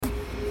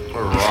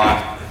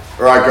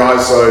Alright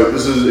guys, so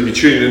this is, if you're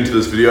tuning into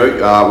this video,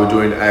 we're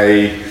doing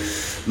a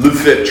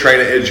LiveFit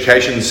trainer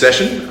education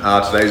session.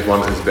 Today's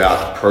one is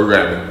about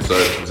programming.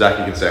 So Zach,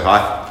 you can say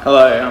hi.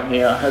 Hello, I'm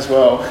here as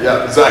well.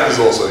 Yeah, Zach is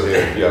also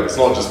here. Yeah, it's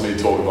not just me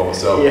talking by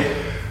myself. Yeah.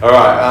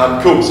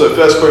 Alright, cool. So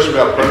first question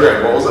about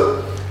programming, what was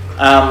it?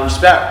 Just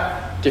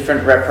about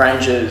different rep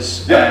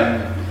ranges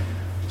and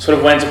sort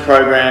of when to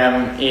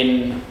program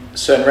in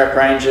certain rep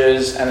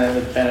ranges and then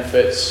the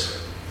benefits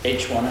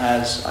each one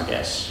has, I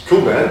guess.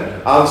 Cool,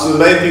 man. So the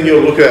main thing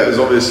you'll look at is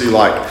obviously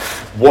like,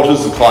 what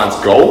is the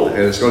client's goal?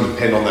 And it's going to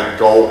depend on that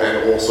goal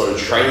and also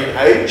training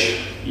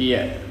age.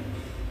 Yeah.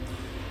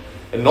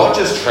 And not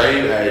just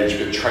training age,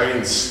 but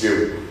training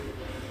skill.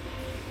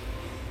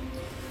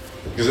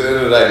 Because at the end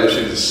of the day,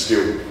 lifting is a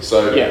skill.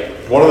 So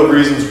one of the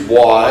reasons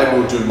why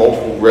we'll do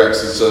multiple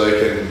reps is so they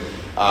can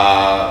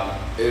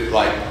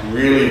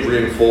really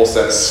reinforce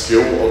that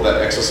skill of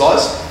that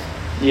exercise.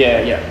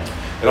 Yeah.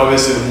 And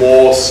obviously the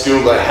more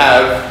skill they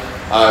have,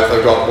 if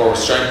they've got more of a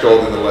strength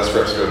goal, then the less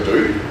reps they're going to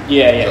do.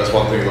 Yeah. So that's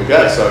one thing to look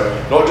at.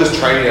 So not just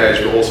training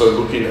age, but also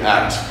looking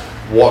at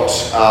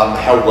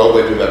how well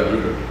they do that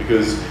movement.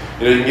 Because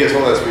you can get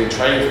someone that's been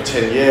training for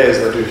 10 years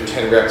and they do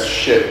 10 reps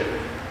shit.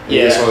 You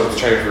get someone that's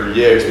training for a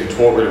year who's been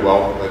taught really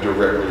well, and they do a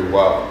rep really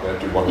well, they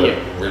do one rep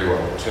really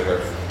well, 10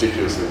 reps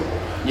ridiculously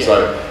well. Yeah.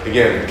 So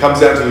again, it comes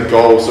down to the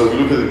goals. So if you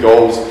look at the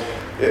goals,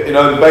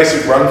 the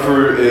basic run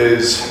through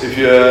is if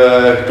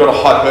you've got a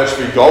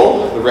hypertrophy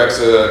goal, the reps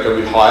are going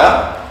to be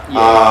higher.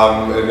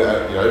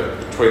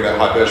 Between that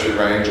hypertrophy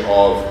range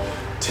of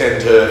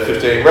 10 to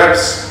 15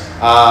 reps.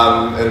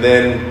 And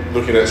then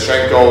looking at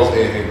strength goals,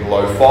 anything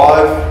below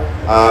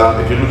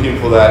 5. If you're looking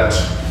for that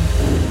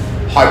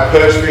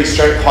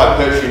strength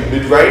hypertrophy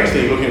mid-range,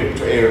 then you're looking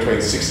between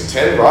 6 to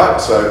 10,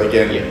 right? So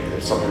again,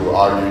 some people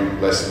argue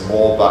less and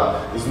more,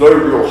 but there's no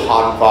real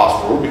hard and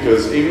fast rule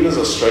because even as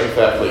a strength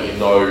athlete,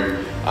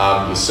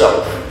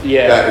 yourself,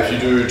 that if you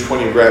do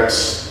 20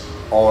 reps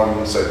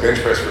on, say, bench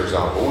press, for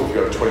example, if you've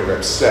got a 20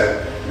 rep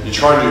set, you're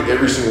trying to do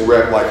every single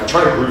rep, you're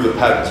trying to groove the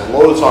patterns. A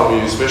lot of the time,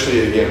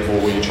 especially again for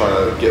when you're trying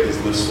to get these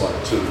lifts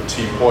to the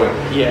T point,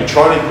 you're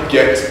trying to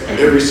get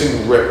every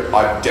single rep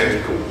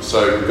identical.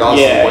 So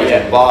regardless of the weight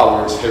of the bar,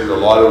 whether it's heavy or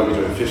lighter, or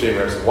you're doing 15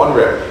 reps in one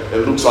rep,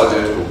 it looks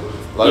identical.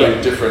 The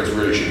only difference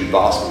really should be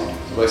bar speed.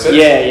 Does that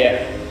make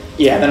sense?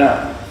 Yeah.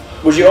 No.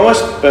 Would you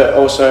but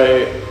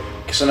also,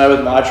 because I know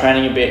with my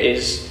training a bit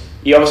is,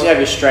 you obviously have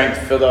your strength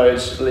for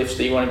those lifts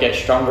that you want to get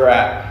stronger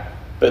at,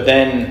 but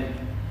then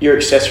your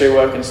accessory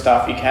work and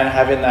stuff you can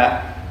have in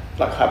that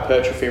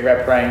hypertrophy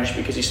rep range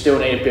because you still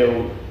need to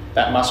build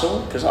that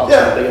muscle because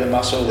obviously the bigger the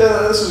muscle.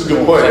 Yeah, this is a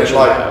good point.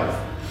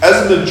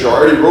 As a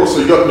majority rule, so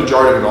you've got the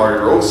majority and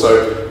minority rule.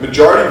 So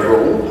majority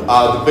rule,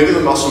 the bigger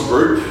the muscle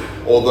group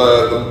or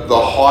the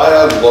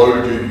higher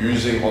load you're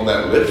using on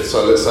that lift.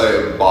 So let's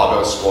say a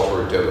barbell squat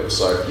or a deadlift.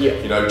 So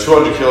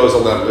 200 kilos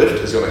on that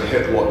lift is going to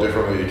hit a lot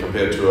differently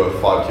compared to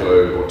a 5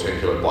 kilo or 10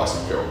 kilo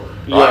bicep curl.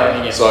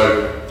 Right?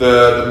 So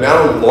the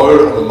amount of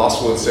load on the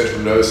muscle and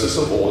central nervous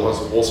system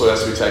also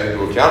has to be taken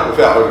into account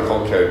without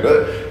overcomplicating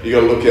it. You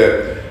got to look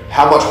at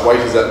how much weight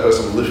is that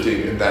person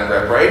lifting in that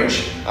rep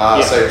range.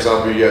 Say for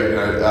example, you get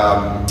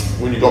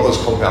when you got those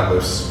compound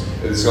lifts,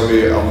 it's going to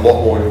be a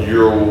lot more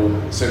neural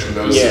central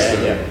nervous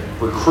system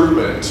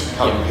recruitment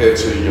compared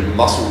to your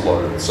muscle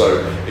load.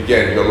 So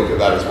again, you got to look at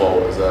that as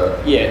well as a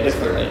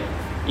definitely.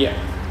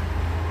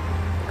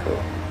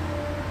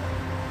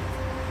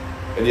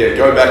 And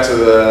going back to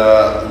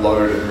the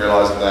load and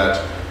realizing that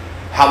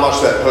how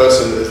much that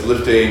person is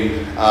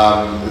lifting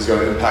is going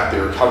to impact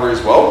their recovery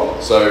as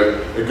well.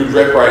 So a good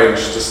rep range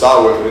to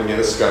start with, and again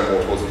this is going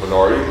more towards the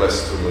minority,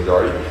 less to the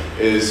majority,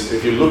 is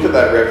if you look at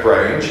that rep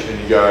range and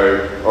you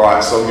go, all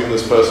right, so I'm giving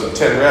this person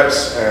 10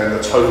 reps and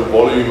the total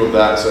volume of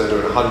that, so they're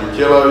doing 100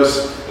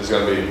 kilos, is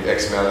going to be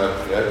X amount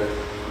of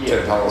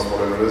 10 tons,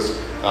 whatever it is,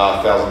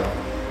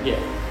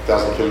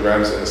 1,000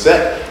 kilograms in a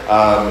set.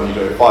 You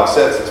do 5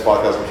 sets, that's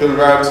 5,000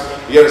 kilograms.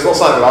 Again, it's not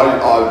something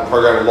that I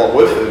program a lot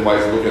with in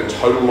ways of looking at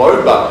total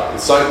load, but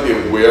it's something to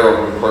be aware of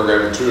when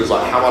programming too, is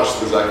how much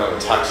is that going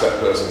to tax that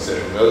person's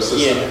central nervous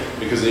system,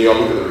 because then you got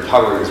to look at the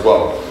recovery as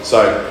well. So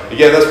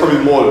again, that's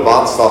probably more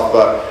advanced stuff,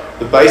 but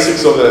the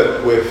basics of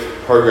it with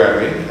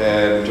programming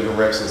and different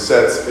reps and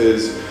sets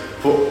is,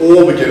 for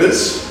all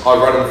beginners, I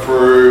run them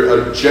through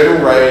a general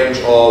range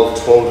of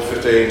 12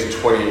 to 15 to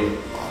 20,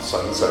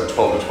 so let's say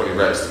 12 to 20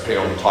 reps,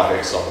 depending on the type of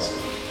exercise.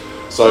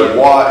 So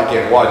why I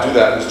do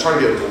that, I'm just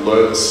trying to get them to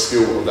learn the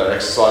skill of that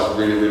exercise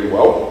really, really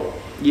well.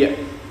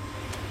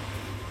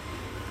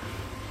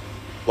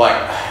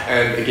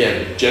 And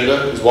again,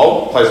 gender as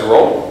well plays a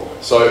role.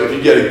 So if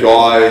you get a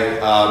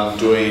guy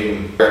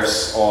doing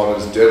reps on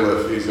his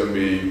deadlift, he's going to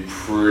be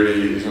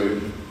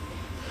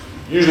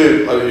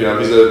usually, if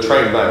he's a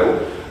trained male,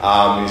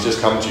 he's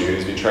just come to you and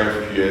he's been training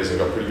for a few years and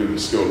got pretty good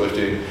skill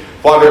lifting.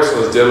 5 reps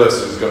on his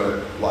deadlifts is going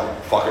to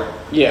fuck it.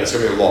 It's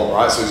going to be a lot,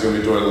 right? So he's going to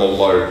be doing a lot of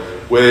load.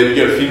 Where you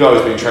get a female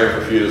who's been training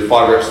for a few years,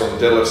 5 reps on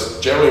the deadlifts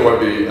generally won't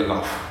be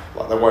enough.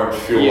 They won't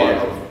feel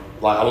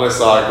like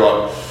unless I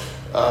got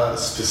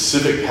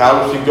specific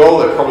powerlifting goal,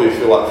 they probably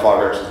feel like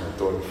 5 reps is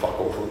doing fuck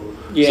all for them.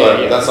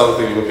 So that's another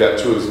thing you look at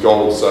too is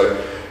goals. So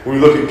when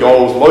we look at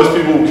goals, most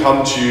people will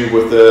come to you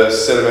with a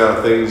set amount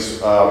of things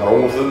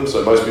wrong with them.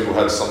 So most people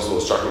have some sort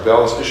of structural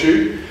balance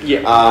issue.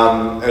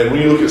 And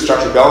when you look at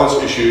structural balance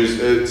issues,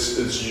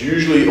 it's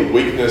usually a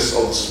weakness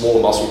of the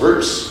smaller muscle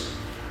groups.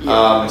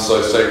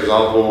 So say for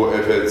example,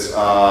 if it's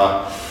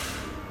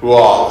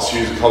let's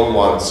use a common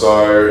one.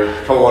 So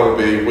common one would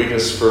be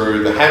weakness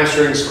through the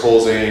hamstrings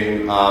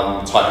causing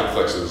tight hip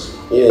flexors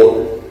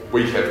or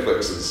weak hip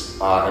flexors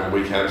and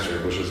weak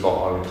hamstring, which is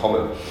not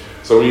uncommon.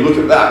 So when you look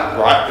at that,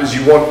 right, is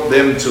you want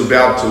them to be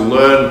able to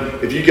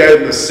learn. If you gave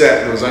them a set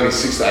and it was only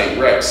 6 to 8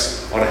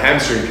 reps on a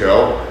hamstring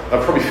curl,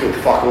 they'll probably feel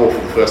fuck all for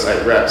the first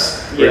 8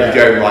 reps. But if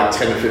you gave them like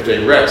 10 to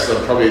 15 reps,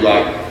 they'll probably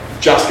like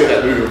just get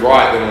that movement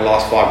right, then the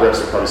last 5 reps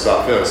they'll probably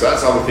start feeling. So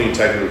that's another thing you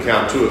take into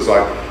account too. It's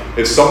like,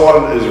 if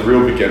someone is a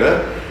real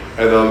beginner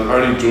and they're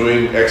only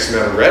doing X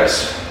amount of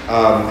reps,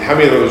 how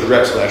many of those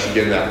reps are actually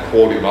getting that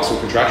quality muscle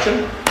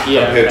contraction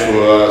compared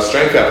to a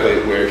strength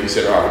athlete where if you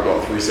said, all right, we've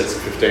got 3 sets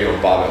of 15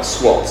 on barbell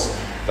squats,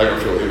 they're going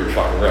to feel every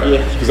fucking rep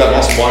because that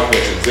muscle mind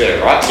connection's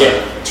there, right? So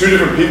 2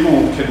 different people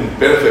can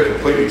benefit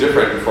completely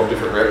different from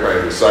different rep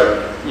ranges. So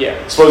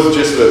I suppose the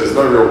gist of it is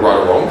no real right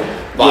or wrong,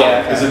 but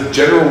as a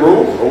general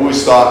rule, always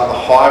start at the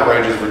higher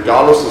ranges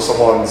regardless of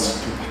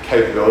someone's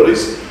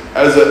capabilities.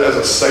 As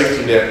a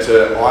safety net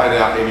to iron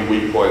out any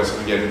weak points.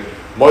 And again,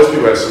 most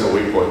people have similar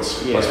weak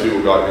points. Most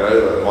people got,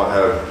 they might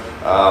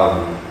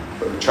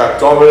have trap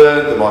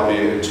dominant, they might be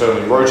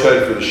internally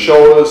rotated through the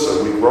shoulders,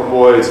 so weak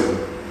rhomboids and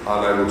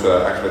unable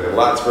to activate their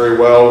lats very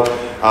well.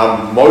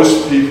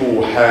 Most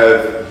people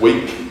have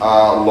weak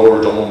lower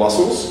abdominal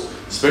muscles,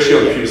 especially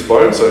on the pubic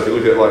bone. So if you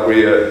look at like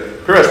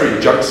pretty much where your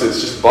junk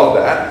sits just above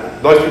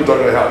that, most people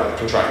don't know how to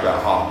contract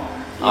that hard.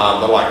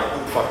 They're like, what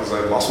the fuck is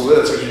that muscle there?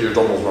 It's actually your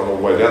abdominals run all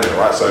the way down there,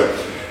 right? So,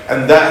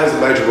 and that has a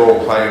major role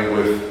in playing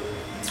with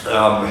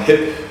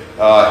hip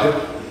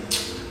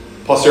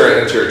posterior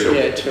and anterior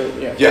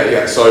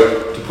tilt.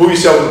 So to pull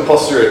yourself into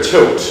posterior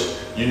tilt,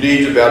 you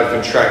need to be able to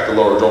contract the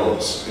lower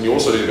abdominals, and you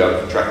also need to be able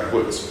to contract the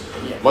glutes.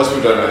 Most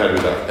people don't know how to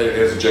do that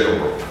as a general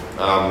rule.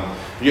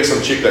 You get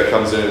some chick that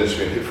comes in and she's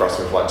been hip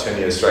thrusting for like 10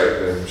 years straight,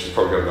 then she's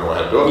probably going to know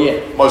how to do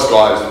it. Most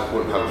guys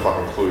wouldn't have a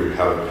fucking clue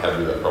how to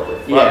do that properly.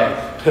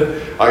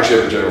 I actually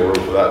have a general rule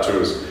for that too.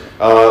 Is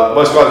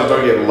most guys who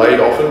don't get laid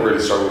often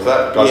really struggle with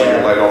that. Guys who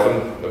get laid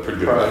often, they're pretty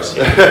good at that.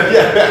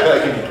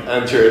 They can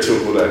anterior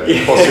tilt all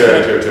day, posterior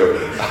anterior tilt.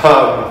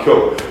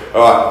 Cool.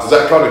 All right, does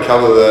that kind of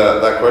cover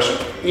that question?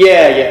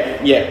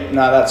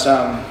 No, that's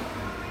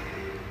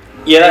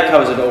that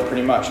covers it all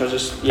pretty much. I was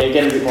just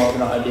getting a bit more of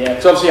an idea.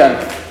 Because obviously I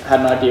had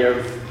an idea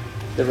of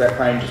the rep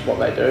ranges, what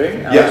they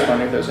do. I was just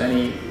wondering if there's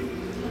any.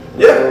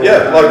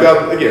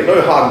 Again,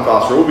 no hard and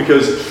fast rule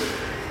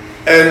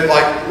and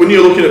like when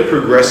you're looking at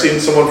progressing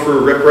someone through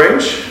a rep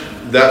range,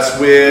 that's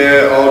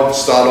where I'll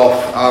start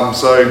off.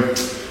 So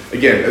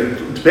again,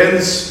 it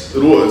depends. It's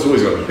always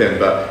going to depend,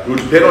 but it will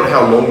depend on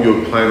how long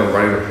you're planning on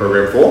running the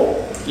program for.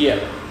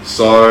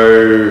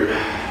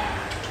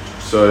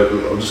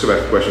 So I'll just go back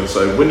to the question.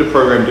 So when to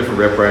program different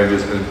rep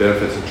ranges and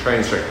benefits and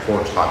training strength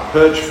performance type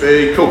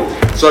hypertrophy. Cool.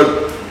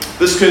 So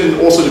this can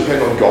also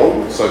depend on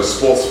goal. So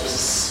sports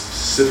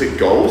specific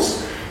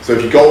goals. So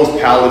if your goal is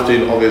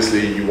powerlifting,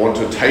 obviously you want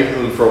to take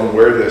them from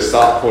wherever their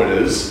start point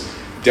is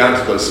down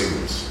to those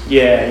singles.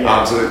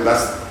 So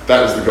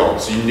that is the goal.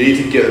 So you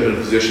need to get them in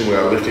a position where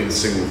they're lifting the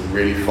singles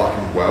really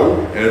fucking well.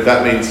 And if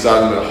that means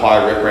starting at a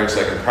higher rep range so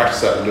they can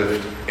practice that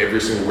lift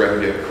every single rep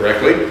and get it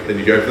correctly, then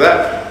you go for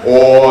that.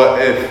 Or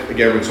if,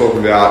 again, we're talking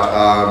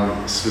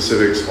about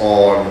specifics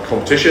on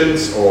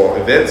competitions or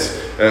events,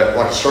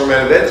 like a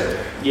strongman event,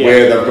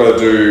 where they've got to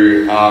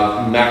do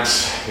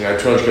max, 200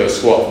 kilo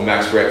squat for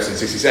max reps in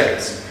 60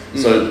 seconds.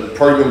 So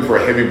program them for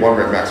a heavy 1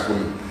 rep max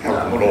wouldn't help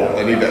them at all.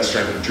 They need that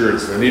strength and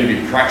endurance. They need to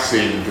be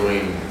practicing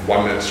doing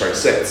 1 minute straight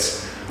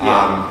sets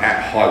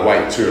at high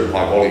weight too and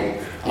high volume.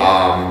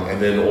 And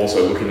then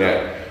also looking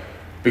at,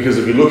 because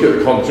if you look at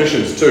the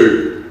competitions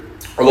too,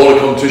 a lot of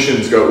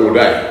competitions go all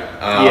day.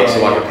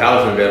 So like a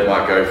powerlifting event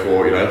might go for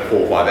 4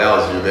 or 5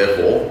 hours you're there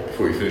for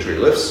before you finish your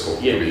lifts, or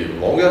it could be even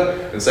longer.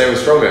 And same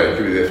with strongman, you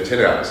could be there for 10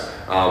 hours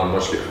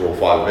once you get through all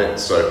 5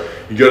 events. So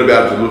you got to be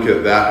able to look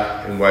at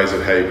that in ways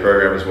of how you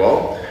program as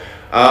well.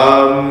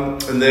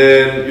 And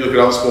then you look at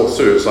other sports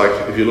too. It's like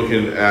if you're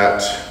looking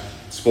at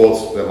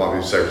sports that might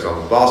be, say for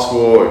example,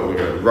 basketball, or you're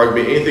looking at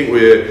rugby, anything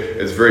where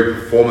it's very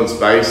performance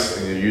based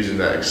and you're using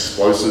that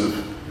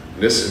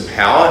explosiveness and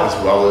power as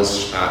well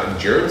as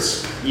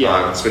endurance,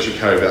 especially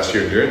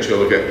cardiovascular endurance. You got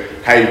to look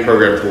at how you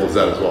program towards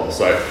that as well.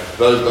 So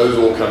those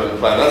all come into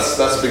play. That's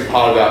a big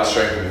part about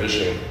strength and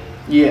conditioning.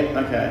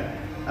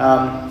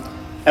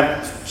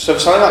 So for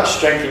something like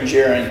strength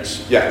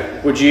endurance,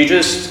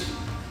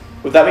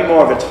 would that be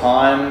more of a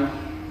time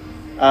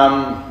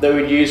that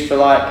we'd use for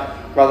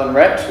rather than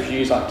reps? Would you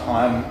use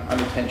time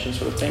under tension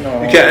sort of thing?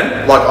 Or? You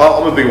can.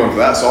 I'm a big one for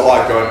that. So I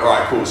like going, all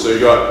right, cool. So you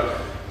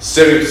got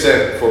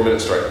 70% for a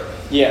minute straight.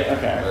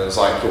 And it's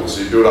cool.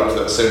 So you build up to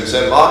that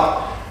 70%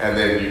 mark. and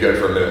then you go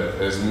for a minute.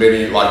 And as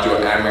many, like do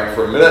an AMRAP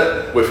for a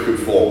minute with good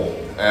form.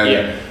 And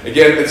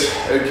again,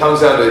 it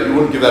comes down to, you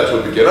wouldn't give that to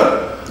a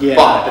beginner,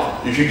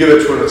 but if you give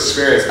it to an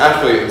experienced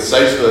athlete and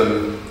say to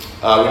them,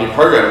 when you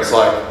program, it's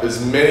like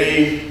as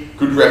many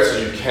good reps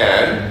as you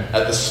can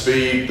at the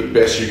speed, the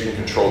best you can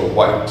control the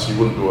weight. So you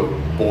wouldn't do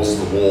it balls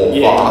to the wall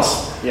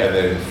fast and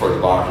then throw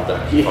the bar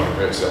back and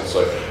hurt yourself.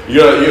 So you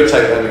gotta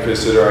take that into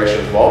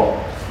consideration as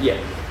well.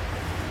 Yeah.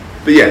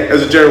 But yeah,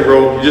 as a general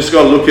rule, you just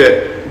gotta look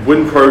at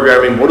when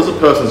programming, what is a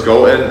person's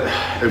goal? And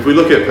if we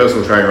look at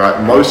personal training,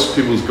 right, most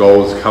people's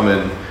goals come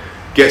in,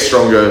 get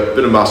stronger,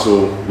 bit of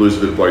muscle, lose a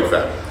bit of body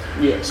fat.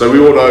 Yeah. So we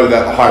all know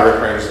that the high rep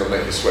range is gonna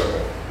make you sweat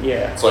more.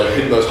 Yeah. So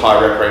hitting those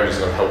high rep ranges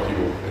is going to help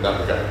people in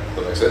that regard. Does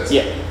that make sense?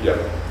 Yeah. Yeah.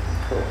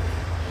 Cool.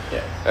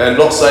 Yeah. And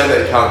not saying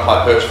that you can't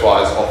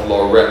hypertrophize off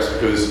lower reps,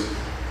 because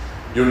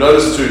you'll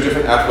notice two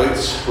different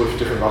athletes with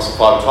different muscle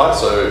fiber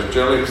types. So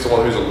generally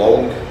someone who's a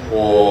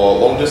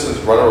long distance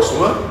runner or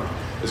swimmer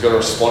is going to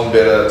respond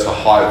better to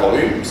high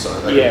volume. So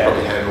they can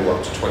probably handle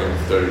up to 20 to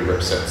 30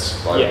 rep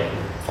sets. Like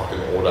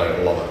fucking all day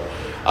and love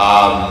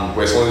it.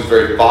 Where someone who's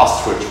very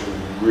fast twitch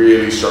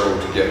really struggle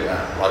to get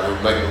that.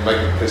 Like make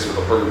the piece of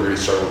the probably really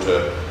struggle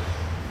to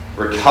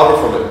recover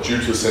from it due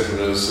to the central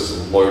nervous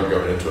system load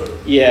going into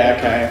it. Yeah,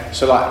 okay.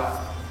 So like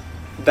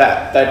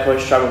that, they'd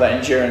probably struggle with that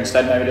endurance.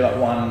 They'd maybe do like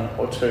 1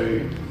 or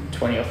 2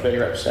 20 or 30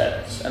 rep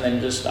sets, and then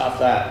just after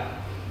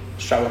that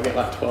struggle to get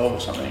like 12 or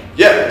something.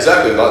 Yeah,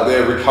 exactly. Like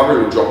their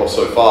recovery will drop off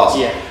so fast.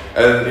 Yeah.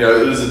 And you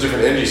know, there's a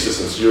different energy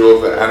system. So you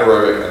look at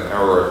anaerobic and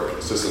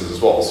aerobic systems as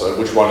well. So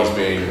which one is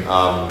being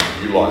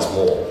utilized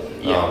more?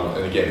 Yeah.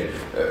 And again,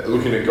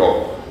 looking at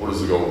goal, what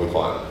is the goal of the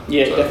client?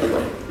 Yeah, so,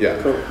 definitely.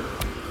 Yeah. Cool.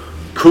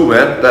 Cool,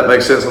 man. That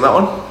makes sense on that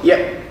one?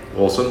 Yeah.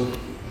 Awesome.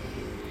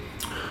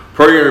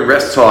 Programming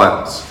rest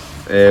times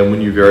and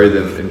when you vary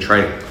them in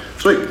training.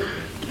 Sweet.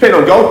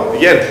 Depending on goal.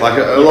 Again, like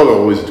a lot of it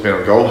always depend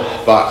on goal,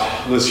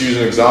 but let's use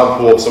an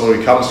example of someone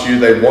who comes to you,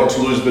 they want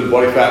to lose a bit of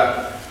body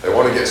fat, they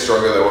want to get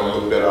stronger, they want to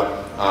look better.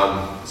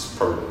 It's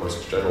probably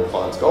most general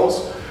clients'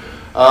 goals.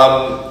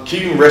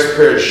 Keeping rest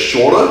periods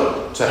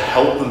shorter to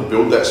help them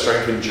build that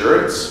strength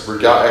endurance,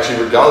 regardless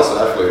of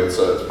athlete.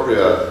 So it's probably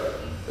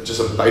just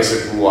a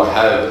basic rule I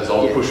have is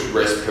I'll push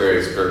rest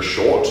periods very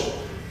short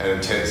and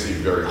intensity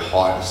very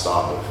high to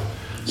start with.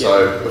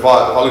 So if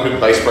I look at the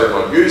base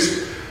program I'd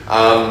use,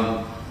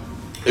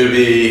 it would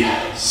be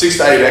 6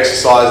 to 8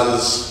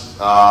 exercises,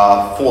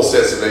 4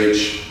 sets of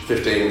each,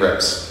 15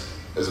 reps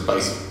as a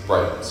basic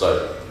rate.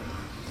 So,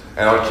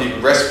 and I'd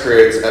keep rest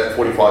periods at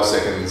 45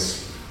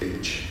 seconds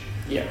each.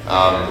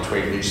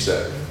 Between each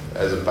set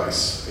as a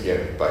base,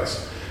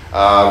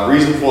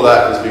 reason for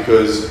that is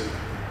because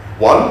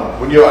one,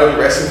 when you're only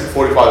resting for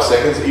 45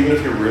 seconds, even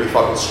if you're really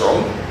fucking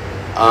strong,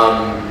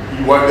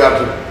 you won't be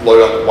able to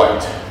load up the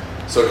weight.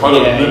 So it kind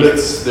of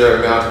limits their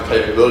amount of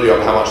capability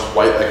of how much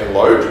weight they can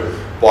load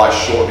by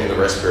shortening the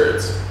rest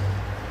periods.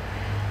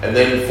 And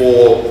then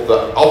for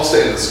the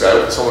opposite end of the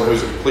scale, for someone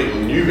who's a complete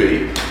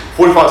newbie,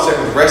 45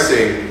 seconds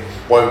resting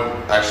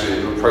won't actually,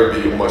 it'll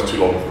probably be almost too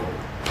long for them.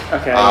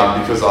 Okay.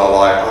 Because they're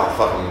like,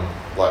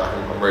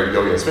 I'm ready to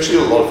go again. Especially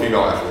a lot of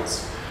female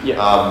athletes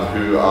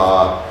who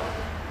are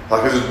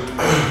like,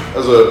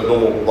 as a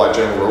normal like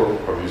general rule,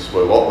 probably use this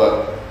word a lot,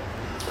 but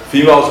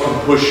females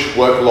can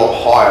work a lot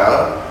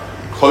higher,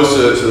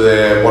 closer to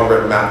their 1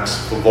 rep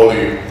max for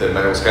volume than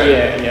males can.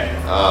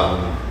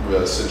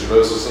 With a central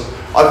nervous system.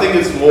 I think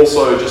it's more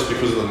so just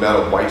because of the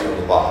amount of weight on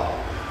the bar.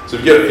 So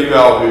if you get a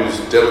female who's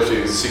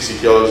deadlifting 60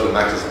 kilos and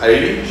max is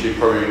 80, she'd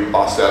probably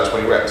bust out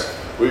 20 reps.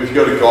 But if you've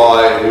got a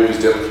guy who's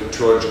deadlifting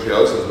 200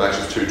 kilos and his max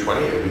is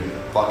 220, it'd be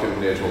fucking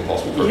near to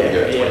impossible for him to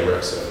get 20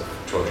 reps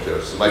at 200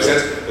 kilos. Does it make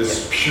sense?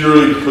 It's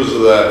purely because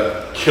of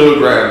the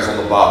kilograms on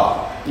the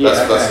bar.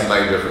 That's the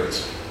main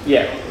difference.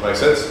 Make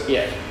sense?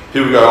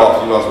 People go,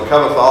 oh, females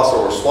recover faster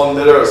or respond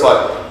better. It's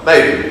like,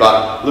 maybe,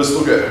 but let's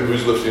look at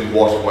who's lifting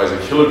what in ways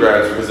of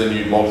kilograms, because then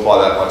you multiply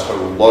that by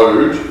total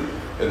load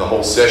in the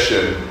whole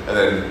session, and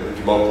then if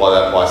you multiply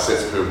that by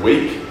sets per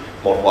week,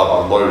 multiply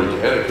by load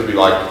again, it could be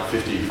like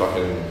 50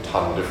 fucking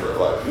ton different,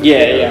 like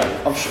 50,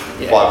 I'm sure.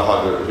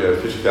 500,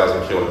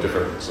 50,000 kilo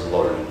difference in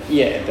load.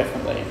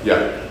 Definitely.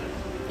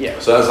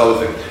 So that's the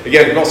other thing.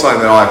 Again, not saying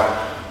that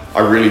I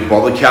really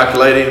bother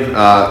calculating.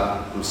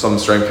 Some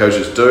strength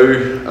coaches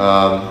do.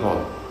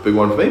 Not a big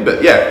one for me,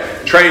 but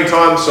training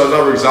time. So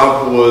another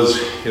example was,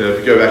 if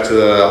you go back to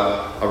the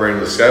other end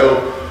of the scale,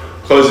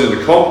 closing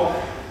into comp,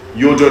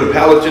 you're doing a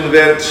powerlifting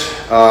event,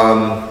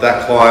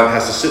 that client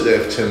has to sit there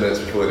for 10 minutes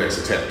before the next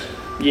attempt.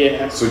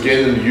 So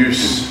getting them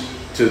used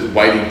to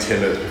waiting 10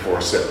 minutes before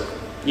a set.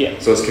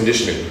 So it's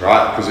conditioning,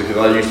 right? Because if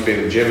they're used to being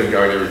in the gym and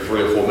going every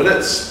 3 or 4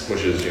 minutes,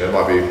 which is,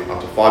 might be up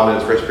to 5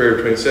 minutes rest period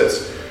between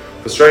sets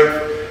for strength,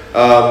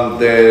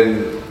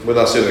 then when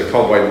they're sitting in the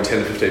comp waiting 10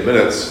 to 15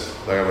 minutes,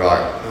 they're going to be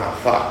like, oh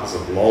fuck, this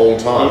is a long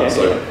time.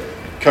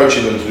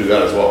 Coaching them to do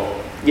that as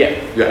well.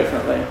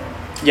 Definitely.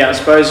 I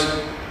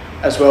suppose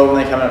as well when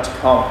they come out to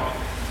comp,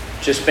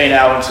 just being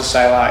able to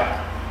say like,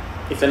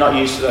 if they're not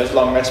used to those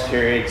long rest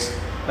periods,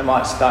 they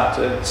might start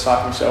to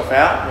psych themselves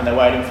out when they're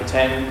waiting for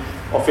 10,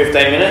 or 15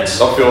 minutes.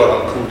 I feel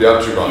like I'm cooled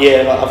down too much.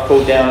 Yeah, like I've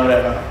cooled down or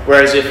whatever.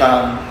 Whereas if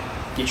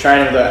you're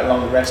training with that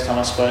longer rest time,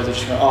 I suppose they're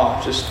just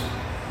going, just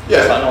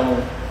like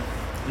normal.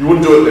 You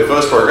wouldn't do it in their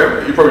first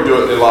program, you'd probably do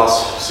it in their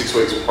last 6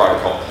 weeks prior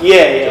to comp.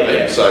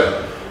 Yeah.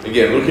 So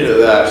again, looking at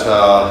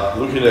that,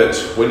 looking at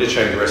when you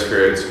change rest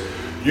periods,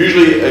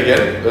 usually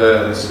again,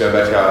 this is going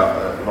back to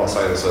how, I'm not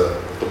saying it's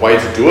the way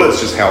to do it, it's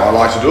just how I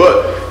like to do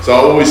it. So I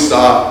always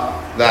start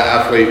that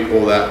athlete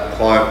or that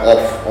client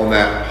off on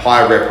that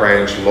high rep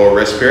range, lower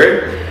rest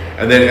period.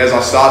 And then as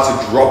I start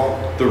to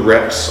drop the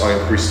reps, I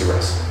increase the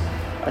rest.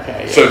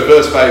 Okay. Yeah. So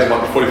first phase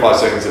might be 45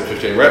 seconds at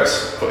 15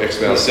 reps for X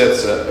amount of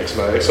sets at X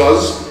amount of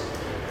exercises.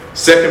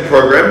 Second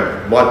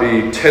program might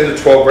be 10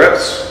 to 12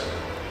 reps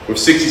with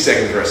 60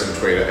 seconds rest in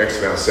between at X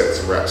amount of sets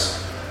and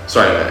reps.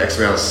 X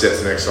amount of sets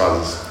and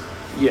exercises.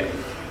 Yeah.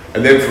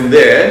 And then from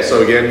there,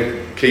 so again,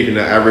 keeping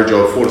an average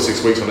of 4 to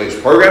 6 weeks on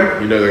each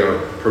program, they're going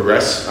to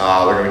progress. They're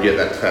going to get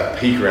that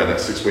peak around that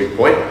 6 week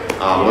point.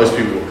 Most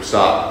people will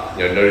start,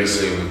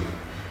 noticing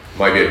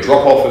maybe a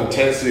drop off in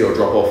intensity or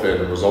drop off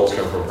in results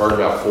coming from a program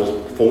about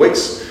 4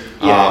 weeks.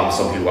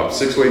 Some people up to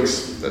 6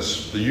 weeks.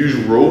 That's the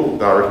usual rule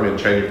that I recommend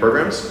changing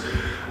programs.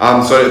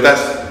 So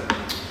that's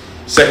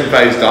second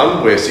phase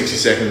done, where 60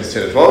 seconds,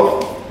 10 to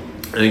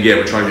 12. And again,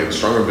 we're trying to get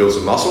stronger and build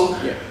some muscle.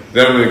 Yeah.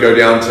 Then I'm going to go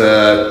down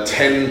to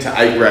 10 to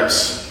 8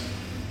 reps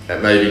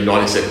at maybe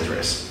 90 seconds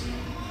rest.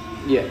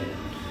 Yeah.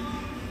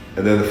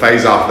 And then the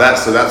phase after that,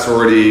 so that's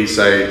already,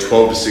 say,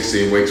 12 to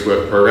 16 weeks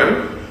worth of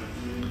programming.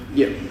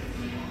 Yep.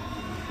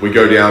 We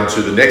go down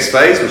to the next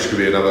phase, which could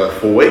be another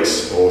 4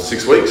 weeks or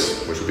 6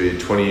 weeks, which will be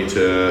 20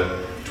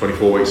 to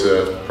 24 weeks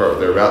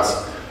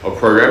thereabouts of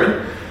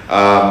programming.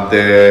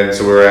 Then,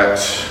 so we're at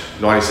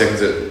 90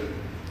 seconds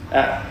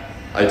at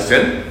 8 to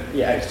 10.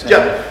 Yeah, 8 to 10.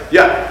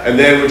 Yeah. And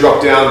then we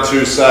drop down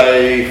to,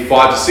 say,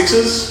 5 to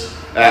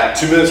 6s at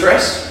 2 minutes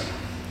rest.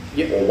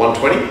 Yep. Or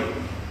 120.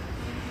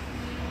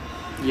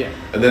 Yeah.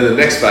 And then the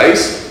next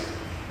phase,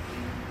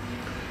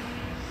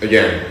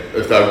 again,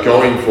 if they're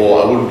going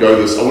for, I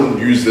wouldn't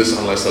use this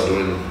unless they're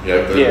doing,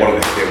 they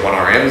wanted to get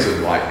 1RMs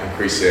and like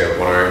increase their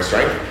 1RM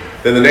strength.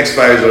 Then the next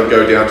phase, I'd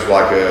go down to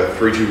like a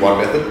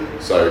 3-2-1 method.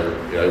 So,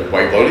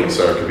 weight loading.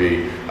 So it could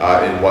be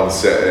in one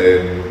set,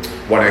 in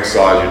one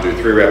exercise, you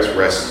do 3 reps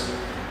rest,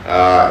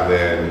 and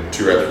then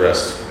 2 reps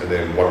rest, and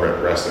then 1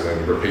 rep rest, and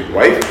then repeat the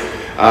weight.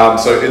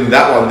 So in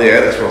that one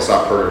there, that's when I'll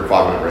start programming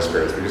 5-minute rest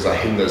periods because I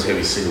hit those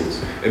heavy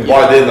singles. And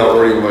by then they're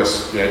already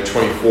almost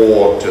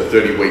 24 to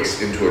 30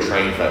 weeks into a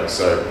training phase.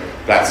 So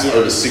that's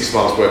over 6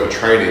 months worth of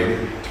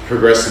training to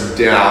progress them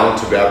down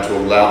to be able to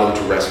allow them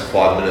to rest for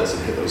 5 minutes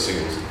and hit those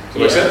singles. Does that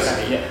make sense?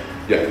 Okay,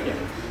 Yeah.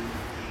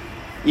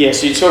 Yeah,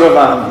 so you sort of,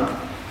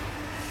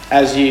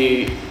 as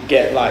you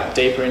get like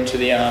deeper into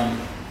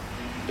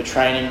the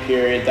training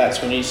period,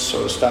 that's when you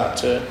sort of start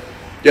to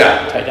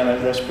take down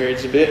those rest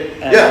periods a bit.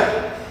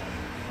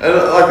 And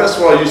like that's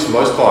what I use for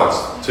most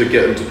clients to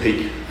get them to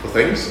peak for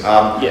things. A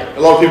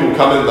lot of people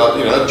come in that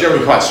they're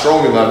generally quite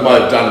strong and they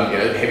might have done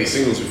heavy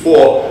singles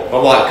before.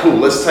 I'm like, cool,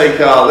 let's take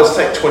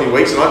 20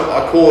 weeks, and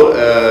I call it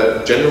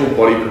a general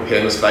body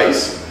preparedness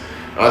phase.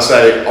 And I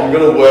say I'm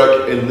going to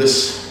work in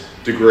this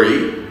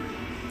degree,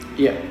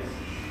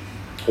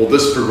 or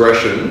this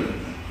progression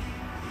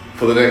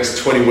for the next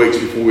 20 weeks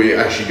before we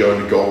actually go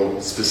into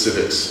goal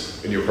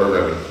specifics in your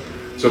programming.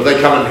 So if they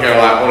come in here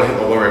like, I want to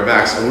hit my 1RM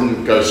max, I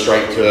wouldn't go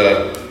straight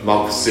to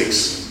month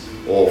 6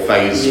 or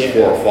phase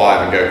 4 or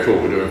 5 and go, cool,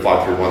 we're doing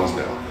 5-3-1s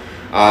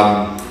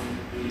now.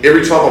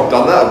 Every time I've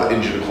done that, I've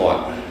injured a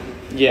client.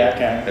 Yeah,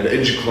 okay. And an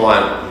injured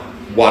client,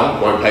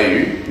 1, won't pay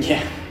you.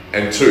 Yeah.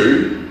 And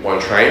 2,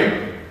 won't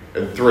train.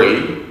 And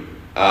 3,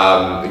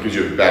 it gives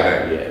you a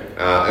bad name. Yeah.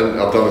 And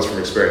I've done this from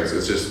experience.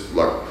 It's just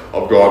like,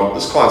 I've gone,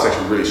 this client's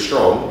actually really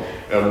strong.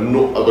 And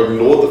I've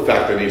ignored the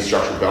fact they need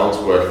structural balance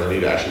work and they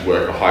need to actually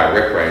work a higher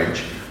rep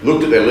range.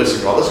 Looked at their list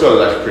and gone, this guy's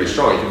actually pretty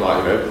strong. You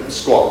can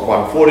squat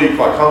 140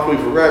 quite comfortably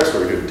for reps,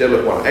 or we could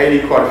deadlift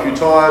 180 quite a few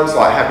times.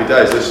 Like happy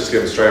days, let's just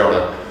get him straight on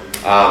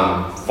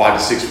a 5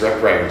 to 6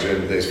 rep range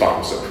and he's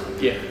fucked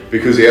himself. Yeah.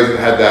 Because he hasn't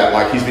had that,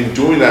 like he's been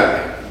doing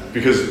that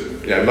because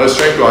most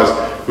strength guys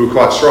who are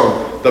quite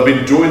strong, they've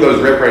been doing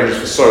those rep ranges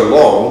for so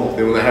long,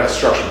 then when they have a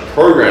structured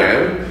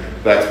program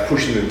that's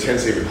pushing the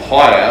intensity even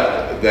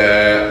higher,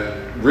 their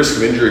risk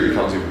of injury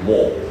becomes even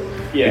more.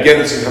 Yeah. Again,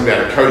 this can come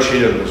down to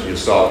coaching and your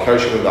style of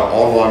coaching, whether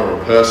online or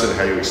in person,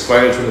 how you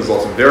explain it to them. There's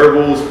lots of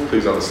variables,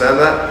 please understand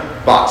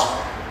that. But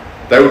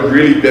they would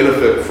really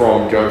benefit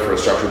from going for a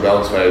structural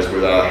balance phase where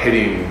they're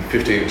hitting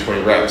 15 to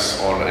 20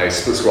 reps on a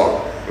split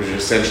squat, which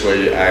is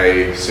essentially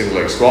a single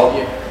leg squat.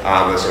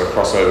 That's going to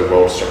cross over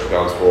well to structural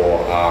balance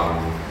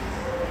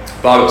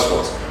for barbell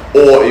squats.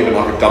 Or even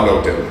like a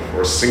dumbbell deadlift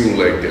or a single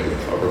leg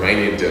deadlift, a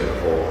Romanian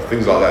deadlift or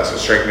things like that. So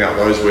strengthening out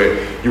those where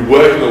you're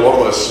working a lot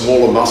of those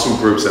smaller muscle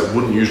groups that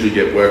wouldn't usually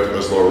get worked in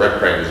those lower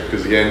rep ranges.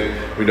 Because again,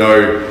 we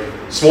know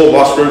small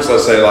muscle groups,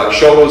 let's say like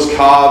shoulders,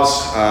 calves,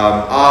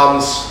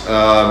 arms,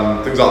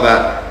 things like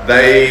that,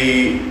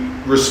 they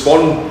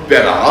respond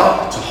better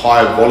to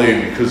higher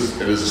volume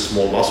because it is a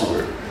small muscle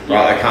group.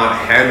 Right? They can't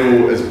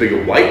handle as big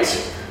a weight,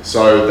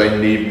 so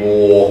they need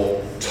more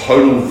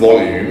total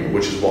volume,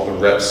 which is what the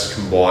reps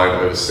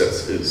combined over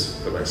sets is.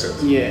 If that makes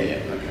sense.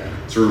 Yeah, okay.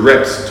 So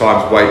reps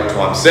times weight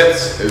times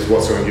sets is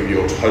what's going to give you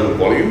your total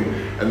volume,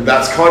 and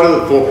that's kind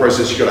of the thought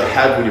process you got to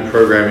have when you're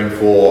programming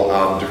for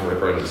different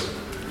rep ranges.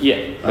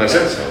 Yeah. Makes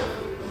sense.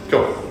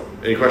 Cool.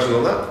 Any questions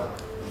on that?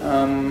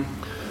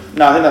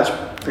 No, I think that's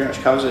pretty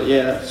much covers it.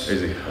 Yeah, that's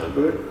easy. All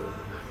good.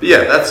 But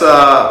yeah, that's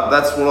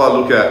what I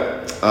look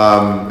at.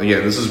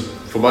 Again, this is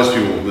for most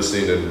people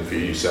listening and for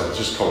yourself, it's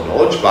just common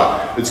knowledge,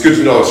 but it's good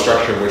to know the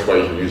structure and which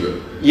way you can use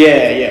it.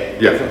 Yeah,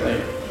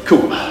 definitely.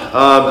 Cool.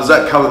 Does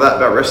that cover that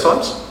about rest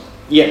times?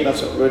 Yeah,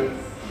 that's all good.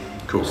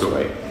 Cool.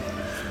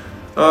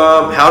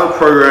 How to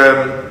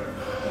program.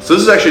 So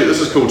this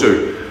is cool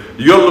too.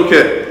 You got to look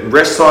at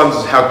rest times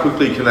as how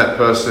quickly can that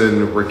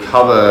person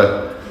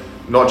recover,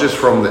 not just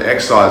from the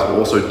exercise, but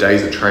also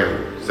days of training.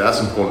 So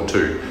that's important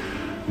too.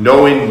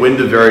 Knowing when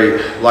to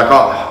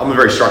I'm a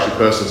very structured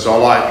person, so I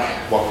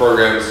like my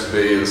programs to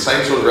be the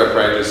same sort of rep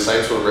ranges,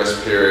 same sort of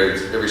rest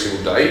periods every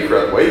single day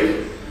throughout the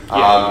week.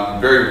 Yeah.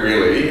 Very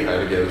rarely,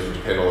 and again this will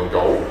depend on the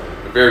goal,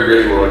 but very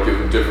rarely will I give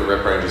them different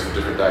rep ranges for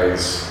different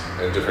days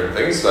and different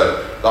things.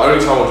 So the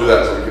only time I'll do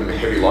that is I'll give them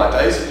heavy light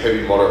days,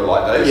 heavy moderate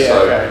light days. Yeah,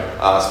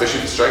 so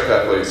especially for strength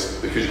athletes,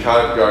 because you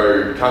can't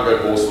go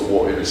balls to the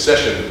wall every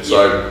session.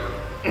 So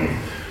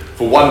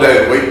for one day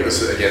of the week,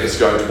 this is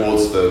going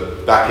towards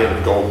the back end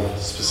of goal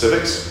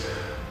specifics.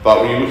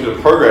 But when you look at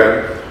a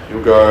program,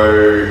 you'll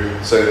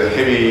go, so the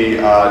heavy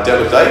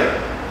deadlift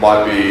day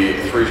might be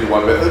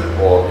 3-2-1 method,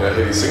 or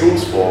heavy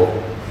singles for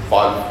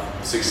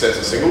 5-6 sets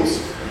of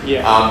singles.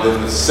 Yeah.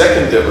 Then the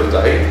second deadlift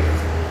day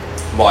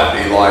might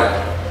be like,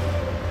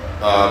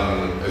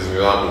 as an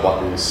example,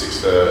 might be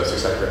 6 to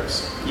 8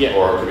 reps. Yeah.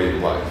 Or it could be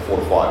like 4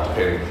 to 5,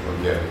 depending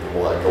on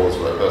what that goal is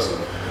for that person.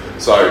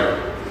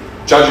 So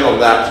judging on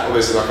that,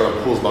 obviously not going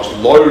to pull as much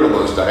load on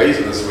those days,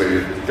 and this is where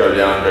you go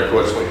down and go, cool,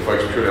 I just want you to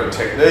focus purely on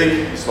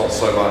technique. It's not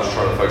so much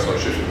trying to focus on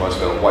shifting the most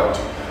amount of weight.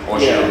 I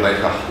want you to make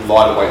a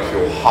lighter weight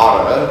feel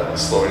harder and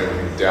slowing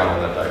everything down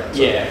on that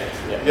day.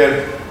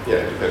 So,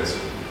 it depends.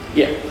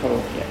 Yeah,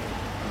 cool, yeah.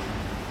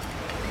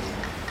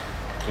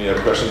 Any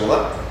other questions on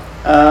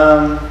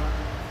that?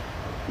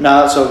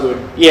 No, that's all good.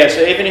 Yeah,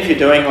 so even if you're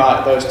doing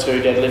like those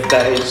 2 deadlift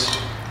days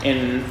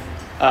in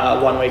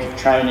 1 week of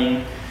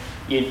training,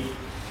 you'd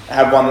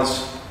have one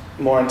that's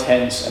more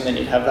intense, and then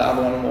you'd have the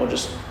other one more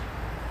just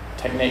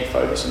technique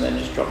focus, and then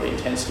just drop the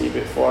intensity a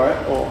bit for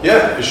it. Or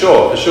yeah, for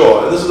sure.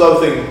 And this is the other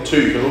thing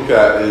too you can look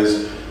at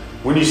is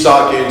when you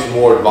start getting to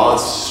more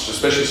advanced,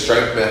 especially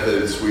strength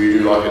methods, where you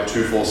do like a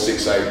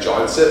 2-4-6-8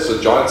 giant set.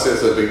 So giant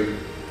sets are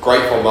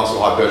great for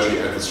muscle hypertrophy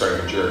and for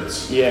strength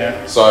endurance.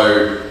 Yeah.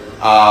 So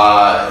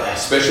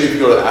especially if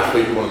you've got an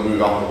athlete who want to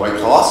move up in the weight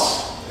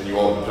class and you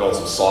want to build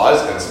some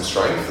size and some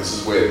strength, this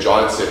is where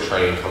giant set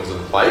training comes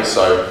into play.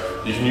 So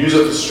you can use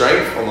it for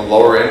strength on the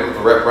lower end of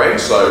the rep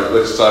range. So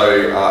let's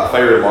say a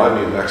favourite of mine,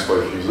 me and Max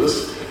both use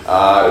this.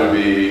 It would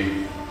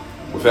be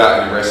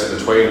without any rest in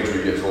between until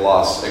you get to the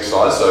last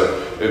exercise.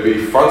 So it would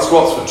be front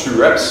squats for 2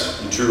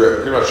 reps. Your 2 rep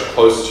pretty much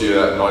close to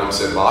your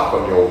 90% mark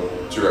on your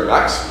 2 rep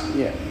max.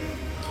 Yeah.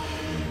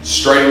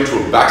 Straight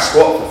into a back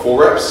squat for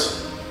 4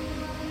 reps.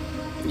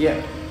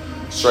 Yeah.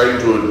 Straight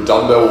into a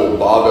dumbbell or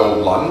barbell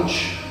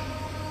lunge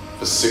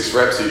for 6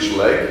 reps each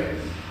leg.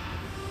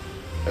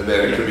 And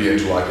then it could be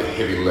into like a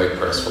heavy leg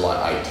press for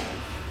like 8.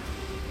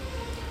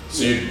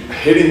 So you're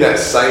hitting that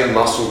same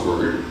muscle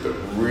group, but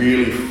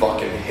really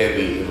fucking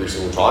heavy every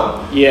single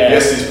time. Yeah.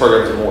 Yes, these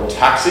programs are more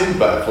taxing,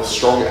 but for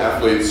strong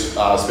athletes,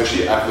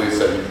 especially athletes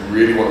that you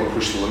really want to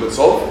push the limits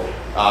of,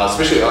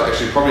 especially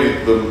actually probably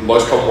the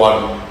most common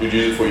one you'd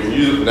use it for. You can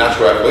use it for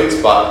natural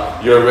athletes,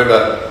 but you got to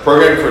remember,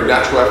 programming for a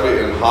natural athlete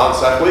and an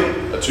enhanced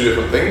athlete are 2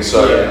 different things.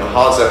 So an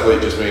enhanced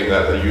athlete just means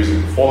that they're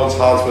using performance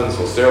enhancements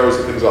or steroids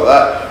and things like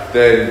that.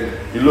 Then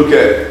you look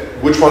at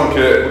which one's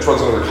going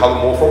to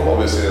recover more from.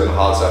 Obviously, an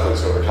enhanced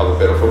athlete's going to recover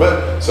better from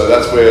it. So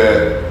that's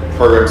where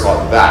programs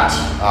like that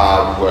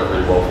work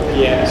really well for.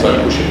 Yeah.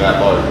 So pushing that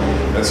load.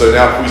 And so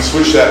now if we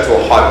switch that to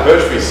a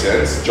hypertrophy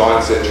sense,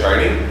 giant set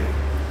training,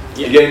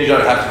 again, you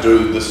don't have to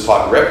do this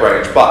type of rep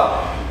range, but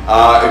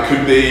it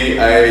could be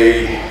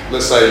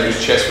let's say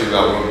use chest for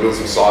example, we want to build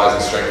some size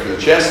and strength for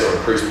the chest or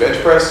increase bench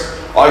press.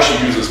 I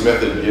actually used this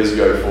method years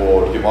ago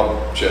to get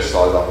my chest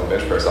size up and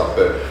bench press up.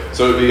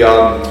 So it would be,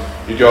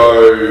 you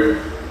go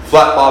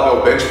flat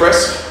barbell bench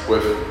press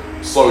with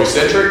slow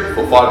eccentric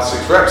for 5 to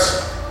 6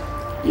 reps.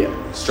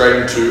 Yeah.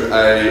 Straight into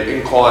a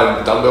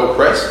incline dumbbell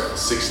press,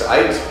 6 to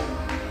 8.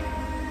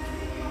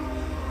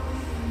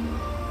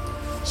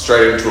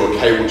 Straight into a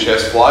cable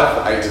chest fly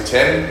for 8 to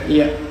 10.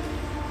 Yeah.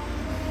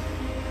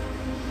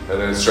 And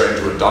then straight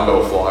into a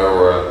dumbbell fly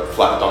or a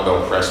flat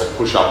dumbbell press or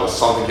push up or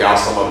something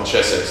else, some other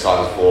chest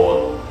exercise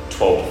for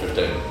 12 to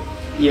 15.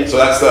 Yeah. So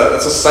that's the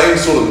same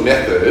sort of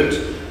method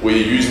where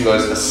you're using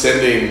those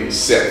ascending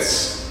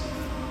sets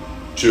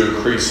to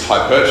increase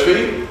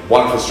hypertrophy,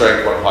 one for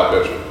strength, one for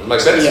hypertrophy. Does that make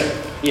sense?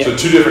 Yeah. So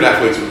 2 different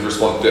athletes would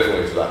respond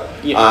differently to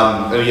that.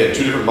 Yeah. And again,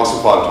 2 different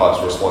muscle fiber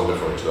types respond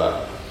differently to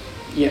that.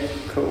 Yeah,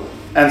 cool.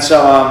 And so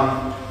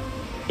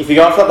if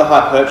you're going for the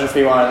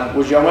hypertrophy one,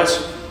 would you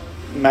almost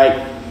make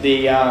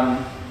the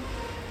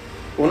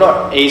well,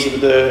 not easy,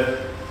 but the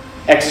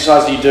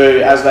exercise you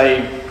do as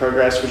they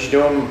progress, which you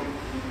do them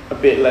a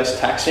bit less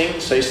taxing.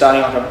 So you're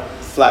starting like a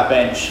flat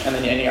bench, and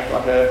then you're ending up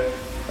like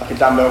a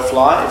dumbbell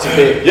fly. It's a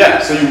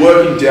bit So you're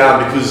working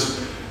down because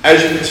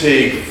as you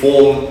fatigue,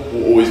 form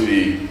will always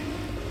be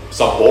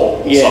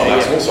submaximal.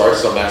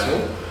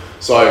 Submaximal.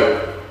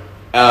 So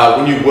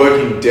when you're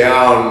working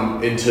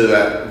down into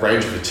that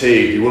range of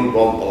fatigue, you wouldn't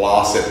want the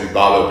last set to be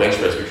barbell bench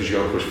press because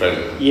you're going to push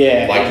failure.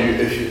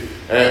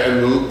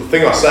 And the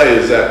thing I say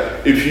is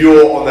that if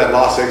you're on that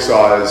last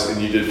exercise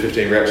and you did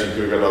 15 reps, you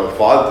could have got another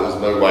 5.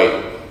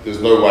 There's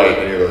no way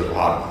any of those were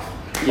hard enough.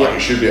 Like, it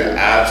should be an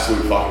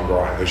absolute fucking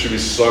grind. There should be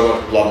so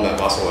much blood in that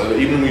muscle. And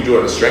even when we do it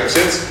in a strength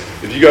sense,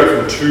 if you go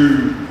from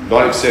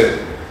 90%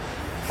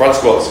 front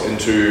squats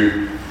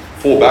into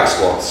 4 back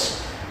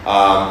squats,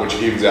 which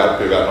evens out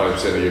to be about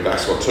 90% of your back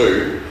squat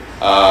too,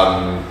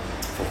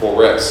 for 4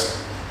 reps,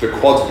 the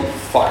quads will be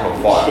fucking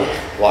on fire.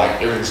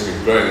 Like, everything's gonna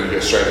be burning. You go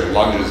straight to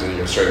lunges and you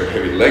go straight to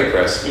heavy leg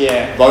press.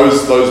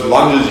 Those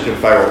lunges you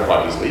can fail on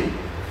quite easily.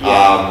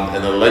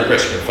 And the leg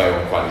press you can fail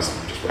on quite easily.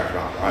 Just rack it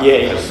up, right?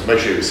 Just make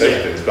sure you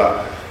safety things.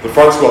 But the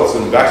front squats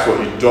and the back squat,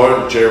 you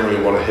don't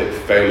generally want to hit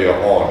failure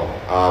on.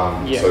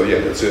 So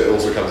it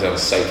also comes down to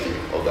safety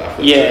of the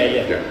athlete.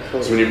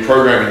 Cool. So when you're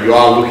programming, you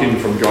are looking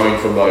from going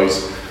from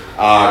those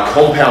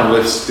compound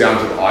lifts down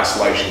to the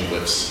isolation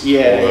lifts.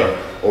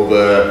 Or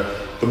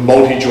the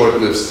multi-joint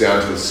lifts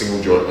down to the single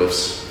joint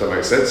lifts. Does that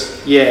make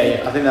sense?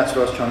 I think that's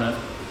what I was trying to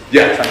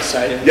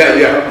say.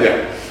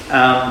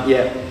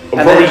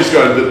 I'm probably just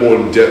going a bit more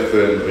in depth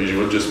than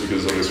usual, just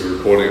because I guess we're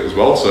recording it as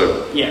well.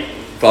 So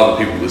for other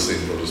people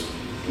listening, they'll just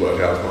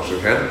work out as much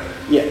as they can.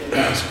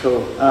 That's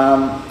cool.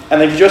 And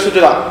then could you also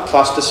do like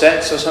cluster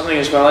sets or something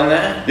as well in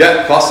there?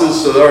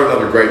 Clusters. So they're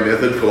another great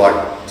method for like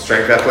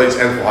strength athletes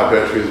and for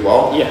hypertrophy as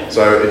well.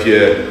 So if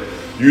you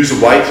use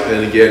a weight,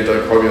 and again,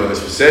 don't quote me on these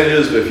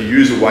percentages, but if you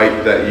use a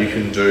weight that you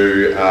can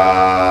do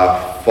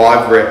 5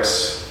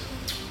 reps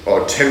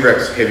or 10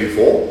 reps heavy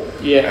for,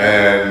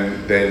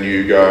 and then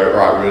you go, all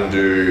right, we're going to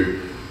do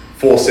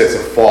 4 sets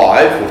of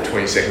 5 with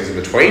 20 seconds in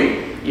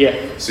between.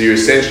 So you're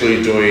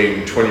essentially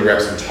doing 20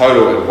 reps in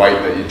total at a weight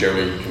that you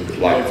generally can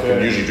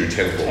usually do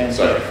 10 for.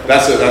 So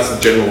that's the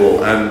general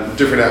rule. And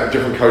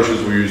different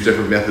coaches will use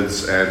different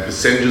methods and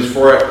percentages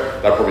for it.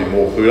 They're probably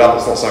more clued up.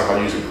 It's not something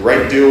I use a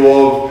great deal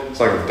of. It's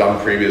something I've done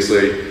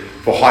previously.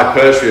 For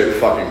hypertrophy, it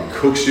fucking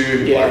cooks you.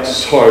 It gets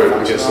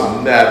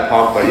some mad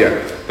pump.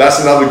 But that's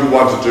another good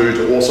one to do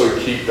to also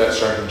keep that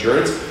strength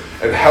endurance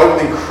and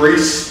help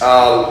increase.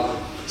 So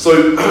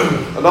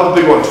another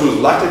big one too is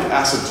lactic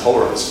acid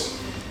tolerance.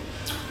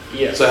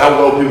 So how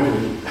well people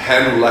can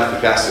handle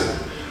lactic acid,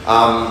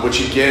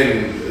 which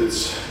again,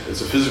 it's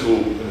a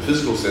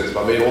physical sense,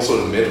 but I mean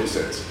also in a mental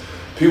sense.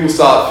 People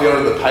start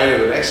feeling the pain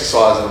of an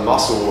exercise and a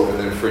muscle and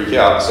then freak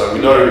out. So we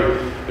know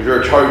if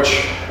you're a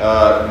coach,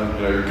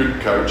 you're a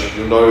good coach,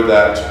 you'll know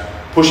that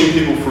pushing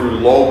people through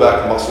lower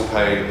back muscle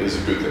pain is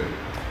a good thing.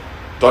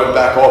 Don't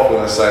back off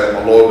when they say that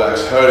my lower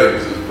back's hurting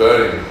because it's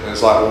burning. And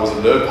it's like, well, was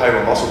it nerve pain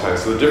or muscle pain?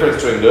 So the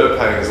difference between nerve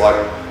pain is like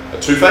a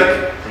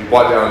toothache. You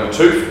bite down on your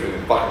tooth and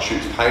it fucking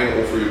shoots pain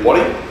all through your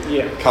body.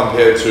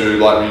 Compared to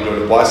like when you're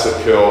doing a bicep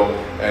curl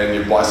and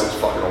your bicep's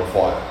fucking on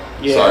fire.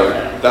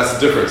 That's the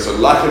difference. So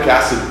lactic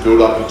acid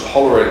build-up and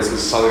tolerance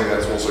is something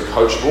that's also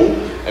coachable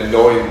and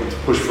knowing to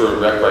push through at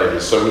rep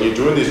ranges. So when you're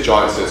doing these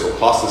giant sets or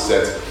cluster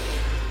sets,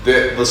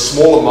 the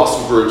smaller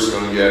muscle groups are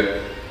going to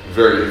get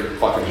very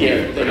fucking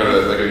heated. They're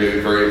going to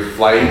get very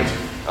inflamed.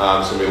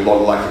 There's going to be a lot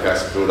of lactic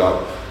acid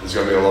build-up. There's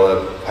going to be a lot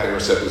of pain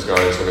receptors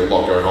going. There's going to be a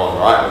lot going on,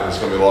 right? And there's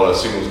going to be a lot of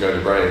signals going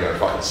to your brain and going to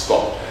fucking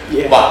stop.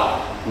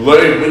 But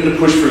learning when to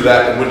push through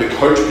that and when to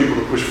coach people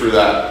to push through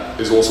that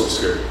is also a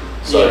skill.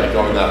 So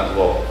knowing that as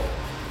well.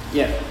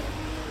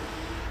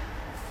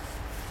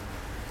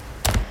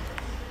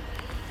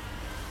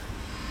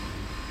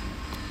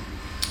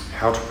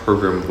 How to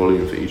program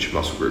volume for each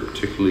muscle group,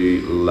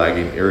 particularly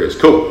lagging areas.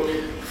 Cool.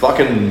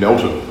 Fucking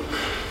melted.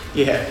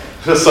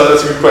 So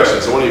that's a good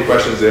question. So one of your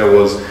questions there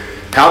was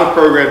how to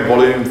program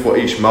volume for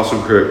each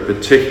muscle group,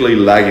 particularly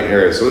lagging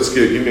areas. So let's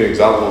give me an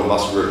example of a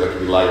muscle group that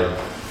can be lagging.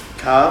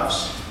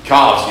 Calves,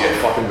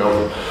 fucking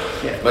melt them.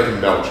 They can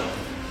melt.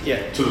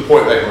 To the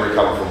point they can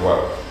recover from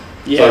well.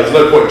 So there's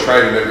no point in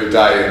training them every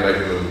day and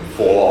making them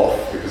fall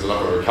off because they're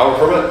not going to recover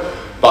from it.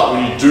 But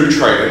when you do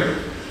train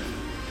them,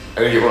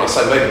 and again, when I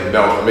say make them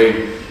melt, I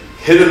mean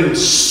hit them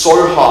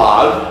so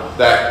hard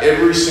that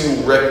every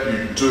single rep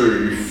you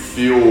do, you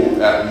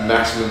feel at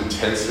maximum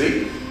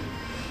intensity.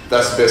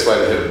 That's the best way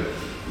to hit them.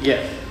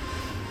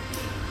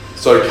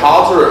 So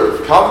calves are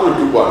a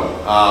good one.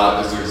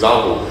 As an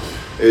example,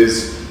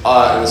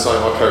 and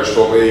something my coach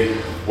taught me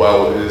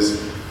well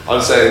is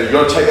understanding you've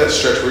got to take that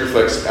stretch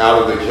reflex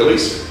out of the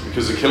Achilles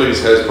because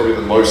Achilles has probably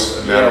the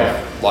most amount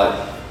of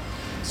like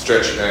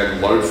stretch and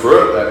load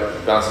through it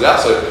that bounces out.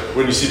 So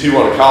when you see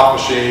people on a calf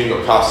machine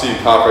or calf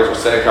raise or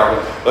stand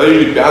calf, they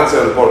usually bounce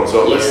out of the bottom.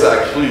 So it lets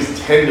the Achilles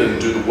tendon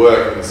do the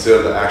work instead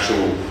of the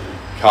actual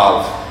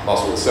calf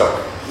muscle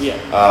itself.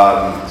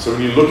 So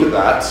when you look at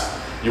that,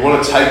 you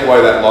want to take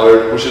away that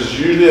load, which is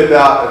usually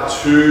about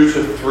a 2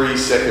 to 3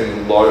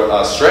 second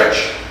low,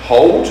 stretch,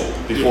 hold,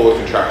 before the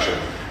contraction.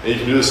 And you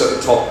can do this at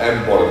the top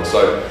and bottom.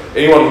 So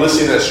anyone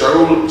listening that's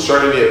struggling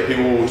to get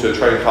people to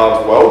train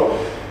calves well,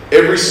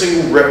 every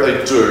single rep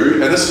they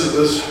do, and this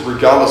is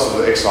regardless of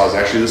the exercise,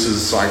 actually this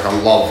is something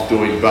I love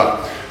doing,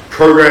 but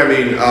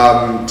programming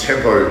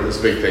tempo is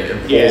a big thing,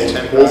 and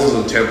pauses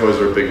and tempos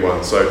are a big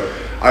one. So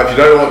if you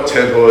don't know what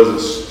tempo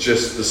is, it's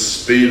just the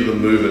speed of the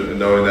movement and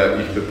knowing that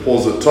you can put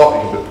pause at the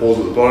top, you can put pause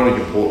at the bottom,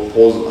 you can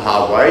pause at the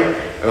hard way.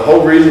 And the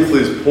whole reason for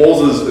these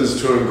pauses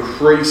is to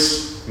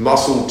increase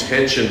muscle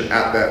tension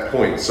at that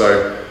point.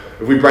 So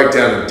if we break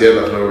down a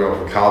deadlift, I know we're going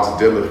from calves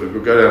to deadlift, we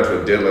could go down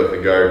to a deadlift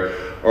and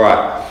go, all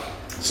right,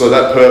 so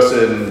that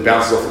person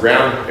bounces off the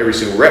ground every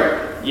single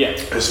rep. Yeah.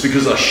 It's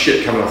because of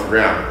shit coming off the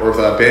ground. Or if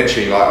they're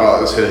benching, like, oh,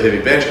 let's hit a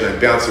heavy bench, and they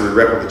bounce every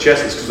rep off the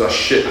chest, it's because of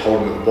shit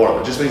holding at the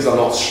bottom. It just means they're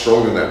not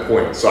strong in that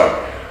point. So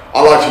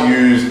I like to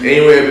use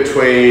anywhere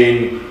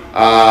between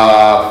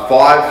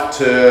 5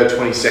 to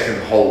 20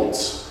 second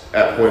holds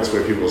at points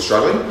where people are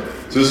struggling.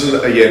 So this is,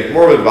 again,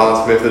 more of an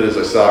advanced method as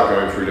I start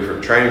going through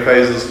different training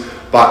phases.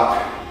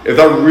 But if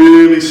they're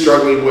really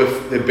struggling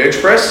with their bench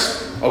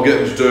press, I'll get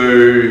them to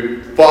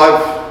do 5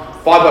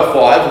 by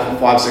 5 with a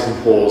 5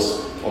 second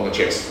pause on the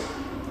chest.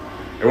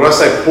 And when I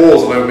say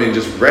pause, I don't mean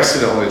just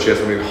resting it on the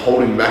chest, I mean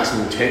holding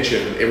maximum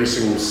tension every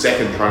single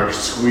second, trying to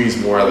squeeze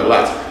more out of the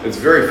lats. It's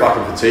very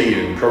fucking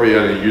fatiguing, and probably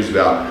only use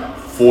about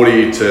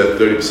 40 to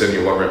 30% of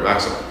your 1 rep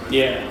maximum.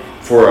 Yeah.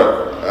 For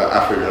an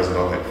athlete who hasn't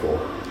done that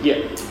before.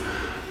 Yeah.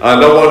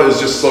 Another one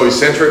is just slow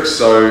eccentric.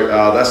 So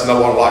that's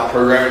another one I like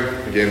programming.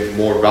 Again,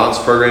 more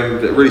advanced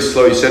programming, but really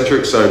slow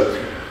eccentric.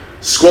 So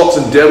squats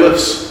and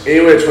deadlifts,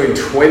 anywhere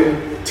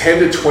between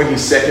 10 to 20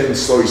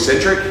 seconds slow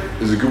eccentric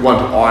is a good one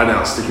to iron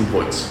out sticking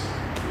points.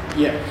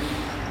 Yeah.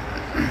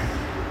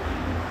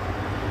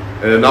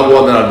 And another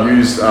one that I've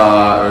used,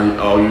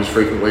 I'll use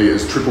frequently,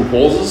 is triple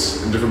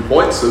pauses in different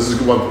points. So this is a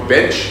good one for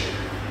bench,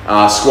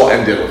 squat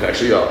and deadlift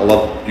actually. I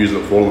love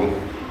using it for them.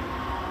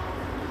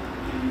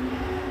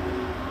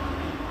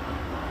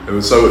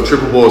 And so a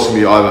triple pause can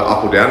be either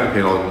up or down,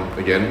 depending on,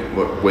 again,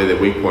 where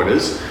their weak point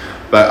is.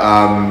 But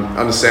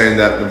understand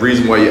that the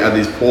reason why you add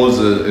these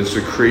pauses is to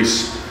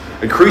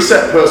increase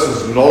that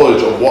person's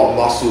knowledge of what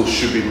muscles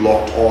should be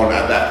locked on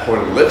at that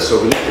point of the lift.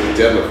 So we look at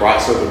the deadlift, right?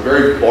 So at the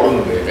very bottom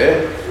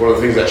there, one of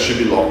the things that should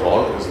be locked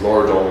on is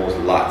lower abdominals,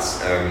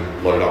 lats,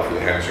 and load up for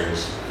the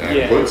hamstrings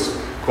and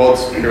glutes.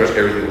 Quads, pretty much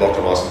everything locked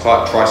on nice and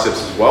tight.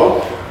 Triceps as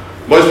well.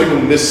 Most people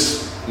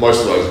miss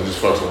most of those and just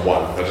focus on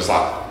one. They're just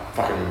like,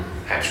 fucking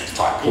hamstrings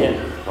tight, cool.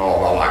 Yeah.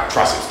 Oh, I like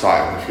triceps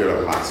tight, and they forget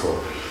about the lats, or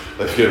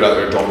they forget about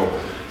their abdominal.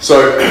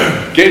 So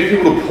getting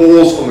people to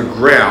pause on the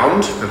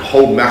ground and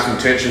hold maximum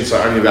tension, so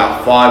only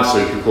about 5, so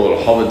you can call it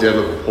a hover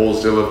deadlift or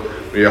pause deadlift,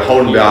 where you're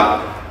holding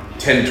about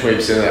 10 to 20%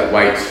 of that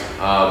weight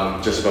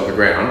just above the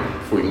ground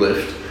before you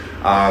lift.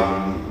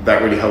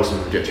 That really helps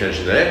them get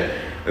tension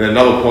there. And then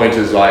another point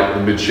is like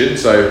the mid shin.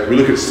 So we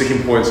look at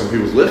sticking points on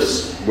people's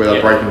lifts where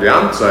they're breaking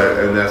down.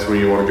 So, and that's when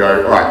you want to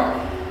go, all right,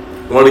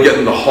 I want to get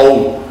them to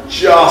hold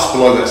just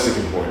below that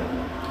sticking point.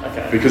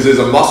 Okay. Because there's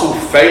a muscle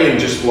failing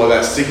just below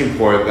that sticking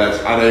point that's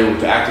unable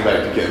to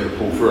activate to get them to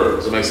pull through it.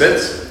 Does that make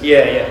sense?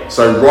 Yeah, yeah.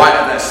 So right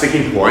at that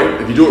sticking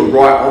point, if you do it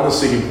right on the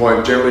sticking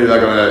point, generally they're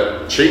going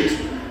to cheat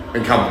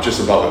and come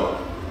just above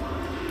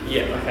it.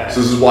 Yeah, okay. So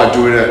this is why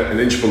doing it an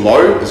inch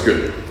below is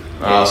good.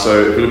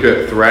 So if you look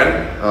at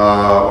Thuran,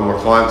 one of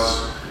my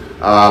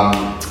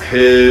clients,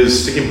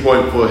 his sticking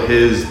point for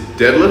his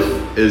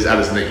deadlift is at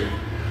his knee.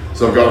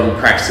 So I've got him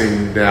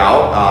practicing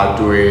now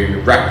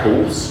doing rack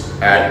pulls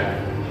at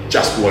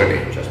just below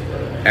knee,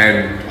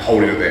 and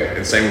holding it there.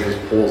 And same with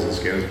his pauses.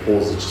 Again, his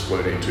pauses just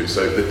below knee too.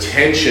 So the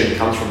tension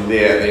comes from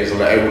there, and he's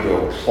able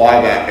to apply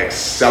that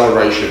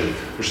acceleration,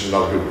 which is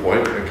another good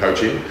point in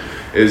coaching,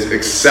 is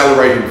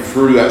accelerating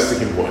through that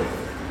sticking point.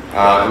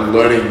 And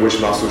learning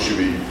which muscles should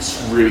be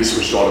really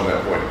switched on in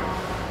that point.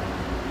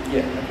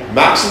 Yeah, okay.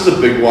 Max is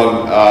a big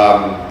one.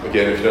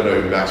 Again, if you don't know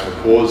who Max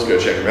McCaw is, go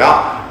check him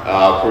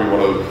out. Probably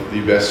one of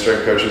the best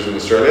strength coaches in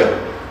Australia.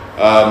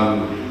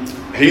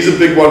 He's a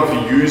big one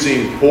for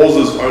using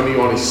pauses only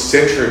on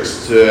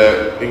eccentrics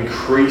to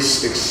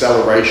increase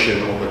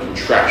acceleration on the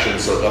contraction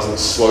so it doesn't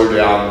slow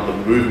down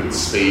the movement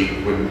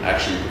speed when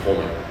actually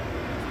performing.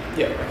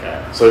 Yeah,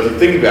 okay. So if you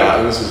think about it,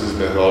 and this is his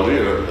methodology,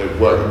 and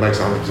it makes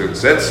 100%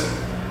 sense.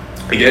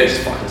 Again, it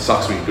just fucking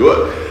sucks when you do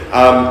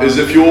it. Is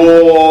if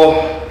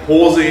you're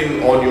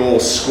pausing on your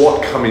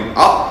squat coming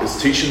up,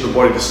 it's teaching the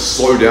body to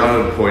slow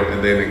down at a point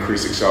and then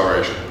increase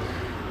acceleration,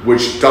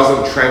 which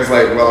doesn't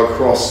translate well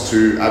across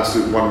to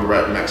absolute 1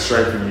 rep max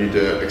strength, and you need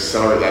to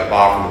accelerate that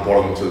bar from the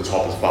bottom to the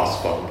top as fast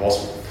as fucking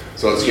possible.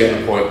 So it's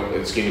getting the point,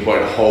 it's getting the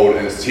body to hold,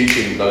 and it's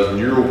teaching those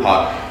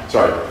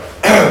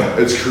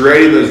it's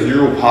creating those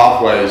neural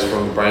pathways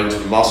from the brain to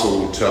the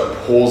muscle to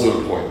pause at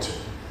a point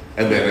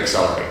and then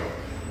accelerate.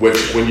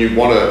 Which, when you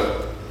want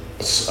a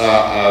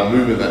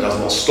movement that does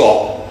not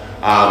stop,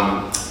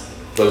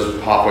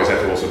 those pathways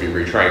have to also be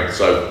retrained.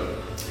 So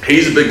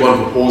he's a big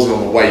one for pausing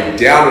on the way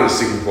down at a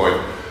sticking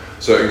point.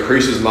 So it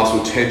increases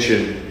muscle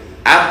tension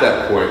at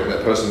that point, and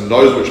that person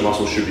knows which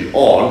muscle should be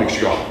on because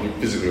you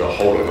physically got to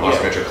hold it in an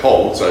isometric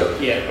hold. So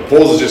a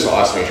pause is just an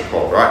isometric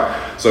hold,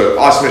 right? So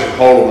isometric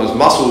hold on those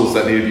muscles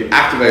that need to be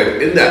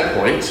activated in that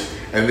point,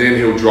 and then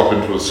he'll drop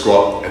into a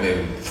squat and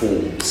then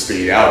full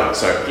speed out of it.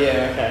 So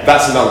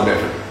that's another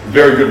method.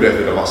 Very good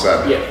method, I must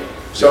say. Yeah.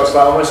 So it's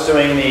like almost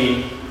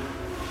doing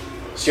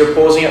so you're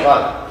pausing it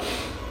like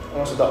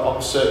almost at the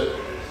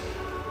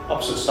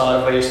opposite side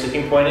of where your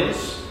sticking point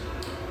is.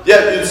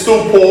 Yeah, you'd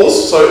still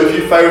pause. So if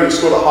you fail to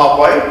squat at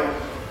halfway,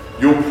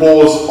 you'll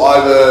pause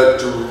either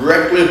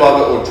directly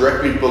above it or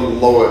directly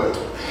below it,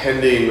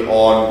 depending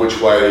on which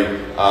way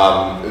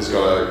is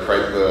going to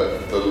create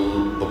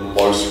the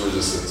most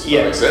resistance. Does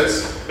that make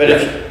sense? But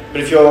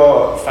if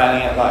you're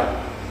failing at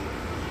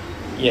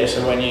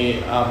so when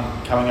you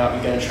coming up,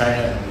 you're going to train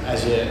it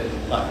as you're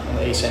like on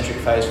the eccentric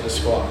phase of the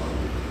squat.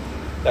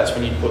 That's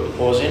when you put the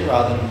pause in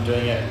rather than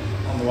doing it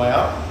on the way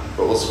up.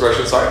 What was the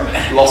question, sorry?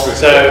 Lost me.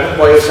 So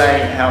what you're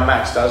saying, how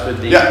Max does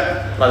with the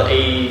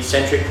the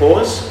eccentric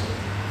pause.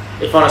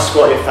 If on a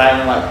squat you're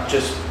failing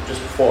just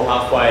before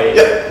halfway,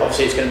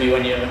 obviously it's going to be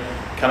when you're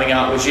coming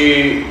up. Would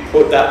you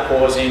put that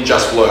pause in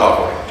just below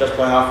halfway? Just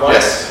below halfway.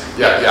 Yes.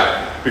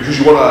 Yeah. Because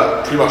you want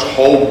to pretty much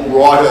hold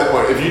right at that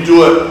point. If you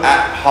do it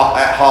at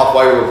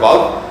halfway or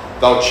above,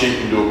 they'll cheat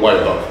and do it way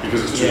above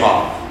because it's too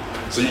hard.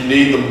 So you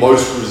need the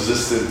most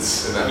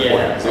resistance in that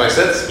point. Does that make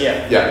sense?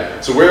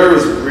 Yeah. So where it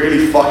was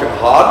really fucking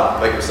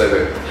hard, make them stay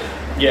there.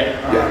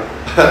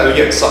 And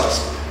again, it sucks.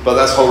 But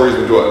that's the whole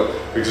reason we do it.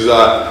 Because,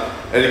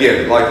 and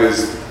again,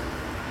 there's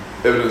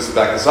evidence to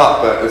back this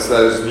up, but it's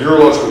those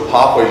neurological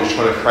pathways you're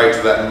trying to create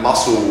to that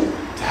muscle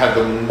to have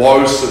the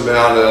most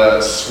amount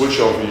of switch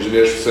on from your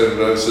genetic central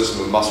nervous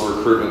system with muscle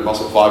recruitment,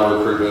 muscle fiber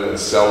recruitment, and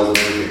cells and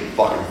everything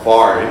fucking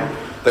firing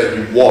that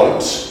you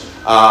want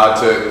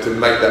to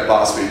make that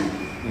bar speed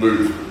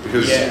move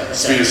because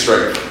speed is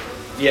strength.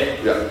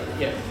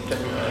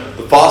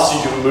 Definitely. The faster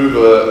you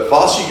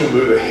can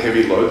move a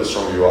heavy load, the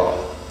stronger you are.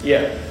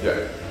 Yeah,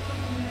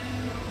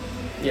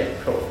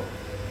 cool.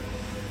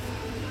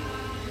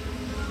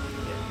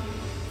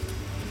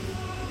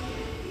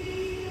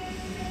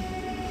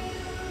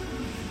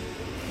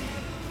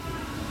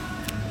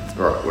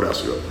 Alright, what else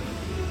you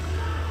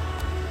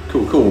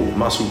got? Cool.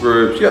 Muscle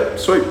groups. Yep,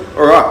 sweet.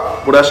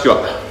 Alright, what else you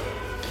got?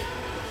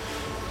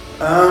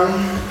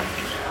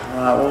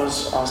 I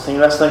was thinking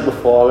about something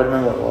before, I don't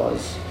remember what it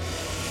was.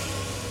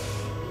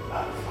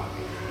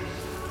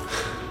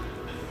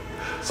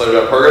 Something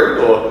about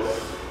programming or?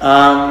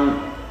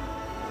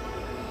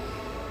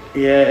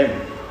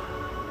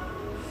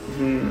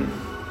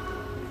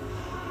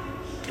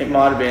 It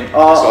might have been.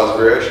 Exercise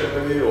variation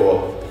maybe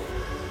or?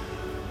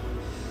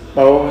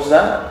 What was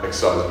that?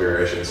 Exercise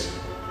variations.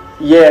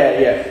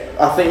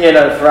 I think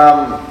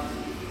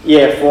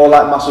for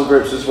muscle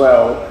groups as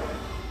well,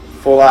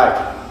 for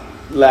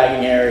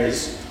lagging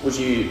areas, would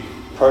you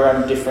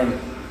program different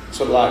I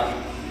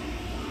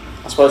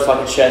suppose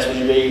a chest, would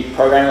you be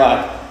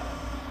programming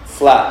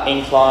flat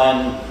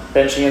incline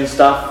benching and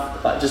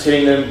stuff, just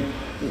hitting the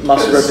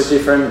muscle group at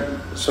different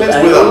sort of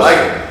angles? Depends where they're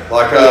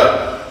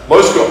lagging.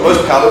 Most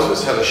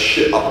powerlifters have a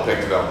shit upper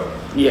pec development.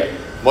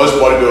 Most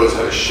bodybuilders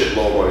have a shit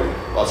lower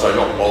body. Sorry,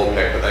 not lower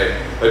pec, but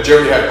they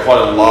generally have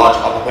quite a large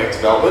upper pec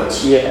development.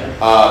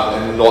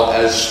 And not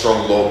as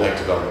strong lower pec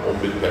development or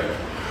mid pec.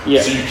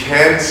 So you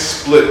can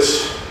split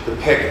the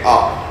pec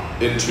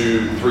up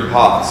into 3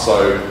 parts.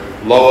 So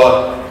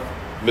lower,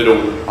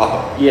 middle,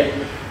 upper.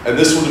 And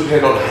this will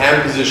depend on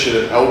hand position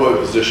and elbow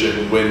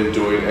position when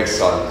doing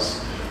exercises.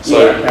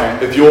 So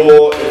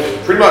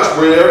if pretty much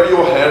wherever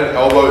your hand and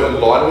elbow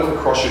align with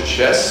across your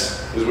chest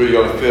is where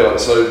you're going to feel it.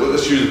 So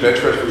let's use a bench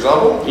press for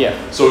example.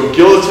 So a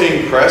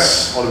guillotine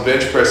press on a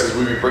bench press is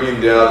where we're bringing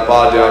the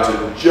bar down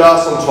to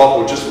just on top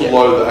or just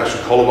below the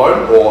actual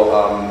collarbone or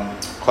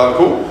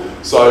clavicle.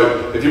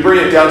 So if you bring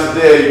it down to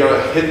there, you're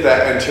going to hit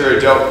that anterior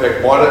delt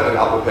pec, minor and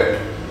upper pec.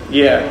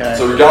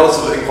 So regardless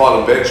of the incline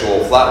on bench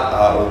or flat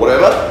or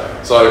whatever.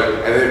 So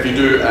and then if you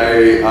do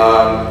a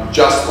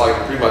just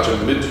pretty much a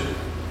mid,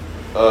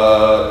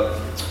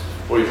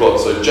 what do you call it?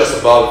 So just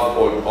above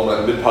or on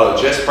that mid part of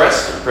the chest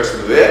press, press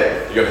into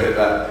there, you're going to hit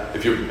that.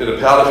 If you're in a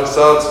powerlifting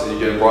stance, you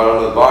get right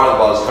under the bar, and the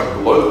bar is coming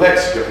below the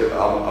pecs, you're going to hit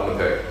the under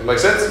pec. Does that make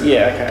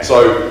sense? So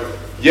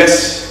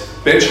yes,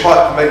 bench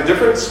height can make a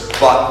difference,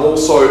 but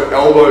also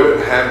elbow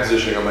and hand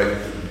positioning will make a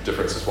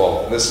difference as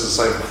well. And this is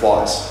the same for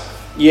flies.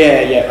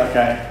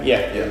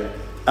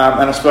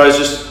 And I suppose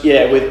just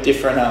with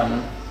different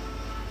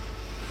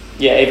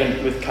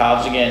even with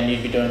calves again,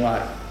 you'd be doing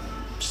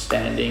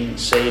standing,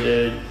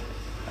 seated,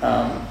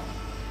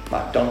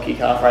 donkey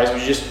calf raise.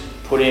 Would you just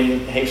put in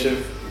heaps of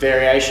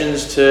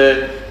variations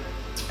to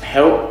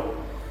help?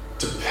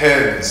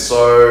 Depends.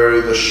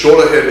 So the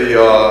shorter head of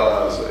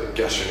your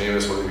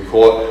gastrocnemius, whatever you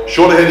call it,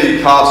 shorter head of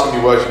your calves can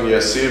be worked in your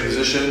seated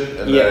position,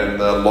 and then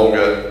the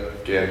longer,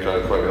 again, kind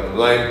of quote me on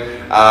the name,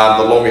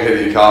 the longer head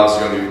of your calves is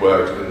going to be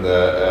worked in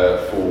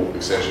the full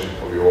extension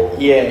of your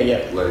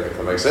leg, if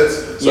that makes sense.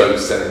 So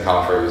standing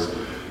calf raise.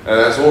 And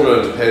that's all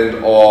going to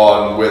depend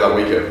on where they're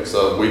weaker.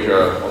 So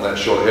weaker on that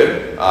short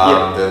head,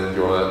 then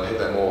you want to hit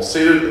that more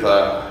seated. If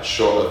they're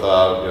short, if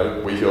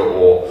they're weaker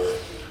or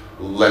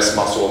less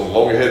muscle on the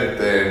longer head,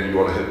 then you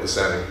want to hit the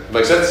standing.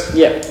 Make sense?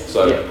 Yeah.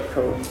 So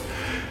cool.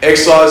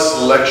 exercise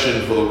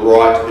selection for the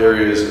right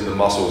areas in the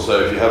muscle.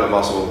 So if you have a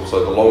muscle,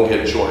 so the long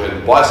head, short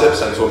head, biceps,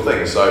 same sort of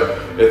thing. So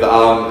if the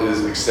arm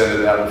is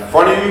extended out in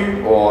front of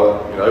you or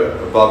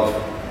above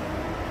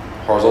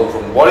horizontal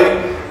from the body,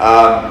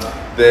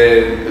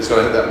 then it's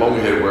going to hit that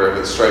longer head. Where if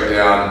it's straight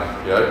down,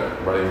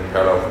 running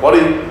parallel with the body,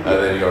 and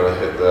then you're going to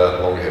hit the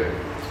longer head.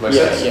 Make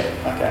sense?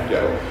 Yeah. Okay.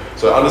 Yeah. Cool.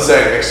 So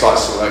understanding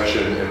exercise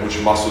selection and which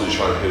muscles you're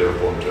trying to hit are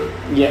important too.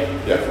 Yeah.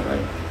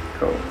 Definitely.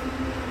 Cool.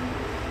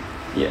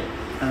 Yeah.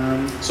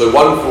 So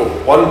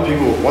one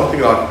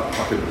thing I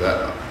fucking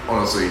that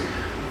honestly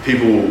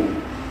people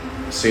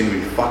seem to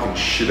be fucking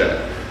shit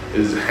at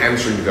is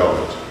hamstring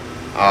development.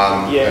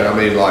 And I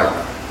mean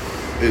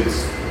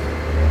it's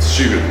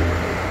stupid.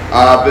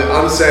 But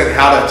understand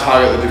how to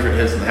target the different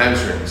heads and the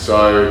hamstring.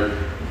 So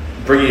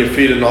bringing your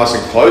feet in nice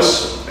and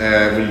close,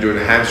 and when you're doing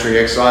a hamstring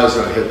exercise, it's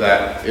going to hit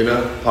that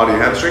inner part of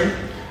your hamstring.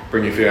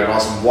 Bring your feet out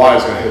nice and wide,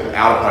 it's going to hit the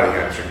outer part of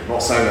your hamstring. I'm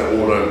not saying that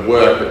all don't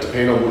work, but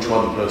depending on which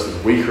one the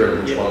person's weaker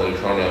and which one they're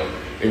trying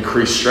to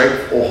increase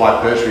strength or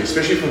hypertrophy,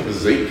 especially from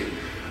physique,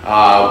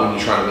 when you're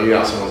trying to lead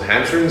out someone's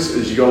hamstrings,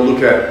 is you got to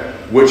look at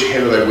which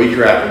head are they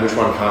weaker at and which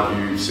one can't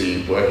you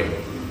see working,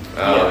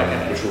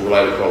 which will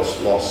relate across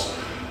a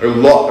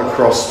lot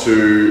across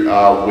to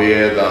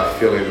where they're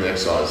feeling the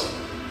exercise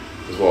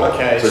as well.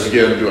 Okay. So if you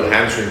get them to do a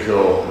hamstring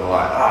curl and they're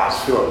like, I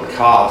just feel it in the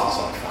calves,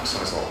 it's like, fuck, so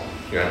long,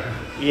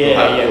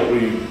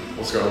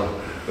 what's going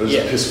on?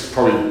 It's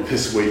probably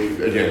piss weak,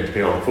 again,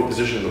 depending on the foot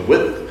position and the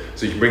width.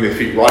 So you can bring their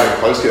feet right in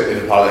close, get the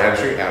inner part of the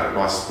hamstring out,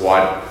 nice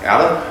wide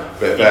outer.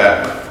 But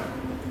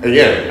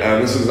again,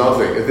 and this is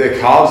another thing, if their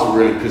calves are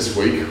really piss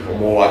weak, or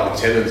more like the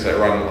tendons that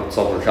run on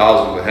top of the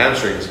calves and the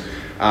hamstrings,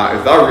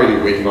 if they're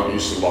really weak and not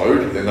used to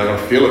load, then they're going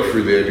to feel it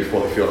through there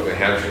before they feel it in their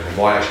hamstring. They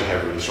might actually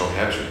have really strong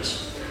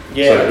hamstrings.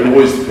 Yeah. So it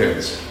always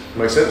depends.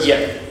 Make sense? Yeah.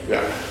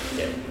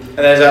 And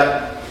there's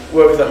that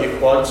work with your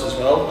quads as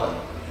well, like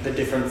the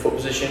different foot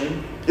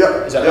position.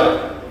 Yeah. Is that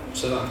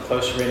so that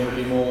closer in would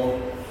be more?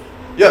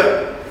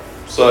 Yeah.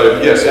 So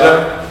yes,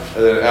 inner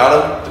and then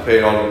outer,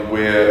 depending on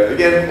where.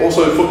 Again,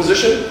 also foot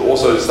position, but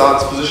also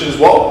stance position as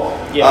well.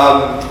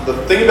 Yeah. The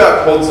thing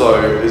about quads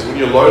though is when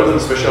you load them,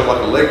 especially on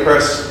like a leg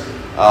press,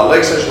 leg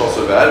extension not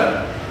so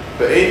bad,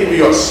 but anything we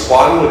got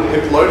spinal and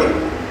hip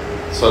loading,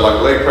 so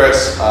like leg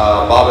press,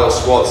 barbell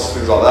squats,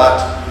 things like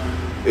that,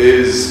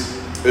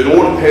 it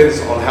all depends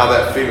on how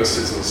that femur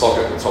sits in the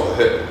socket on top of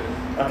the hip.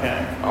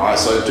 Okay. Alright,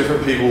 so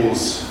different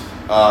people's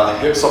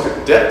hip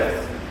socket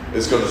depth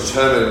is going to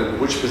determine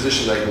which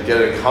position they can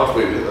get in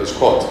comfortably to hit those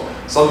quads.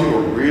 Some people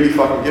are really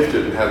fucking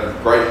gifted and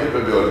have great hip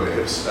mobility in their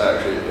hips.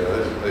 Actually,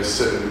 they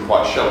sit in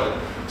quite shallow,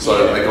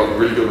 so they got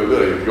really good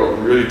mobility. If you've got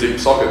really deep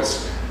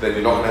sockets, then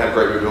you're not going to have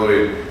great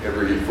mobility in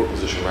every foot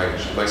position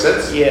range. Make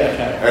sense? Yeah.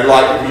 Okay. And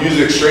like if you use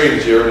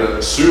extremes, you're in a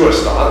sumo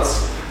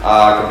stance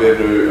compared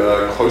to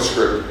a close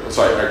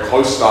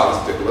stance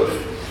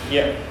deadlift.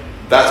 Yeah.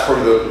 That's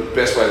probably the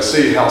best way to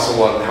see how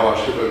much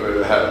hip mobility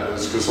they have.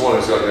 Is because someone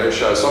who's got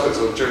shallow sockets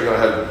are generally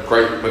going to have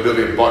great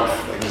mobility in both.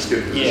 They can just get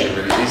in position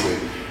really easily.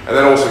 And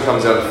that also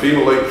comes down to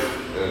femur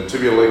length and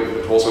tibia length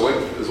and torso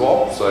length as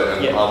well. So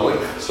and arm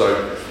length.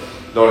 So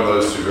knowing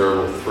those 2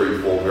 variables,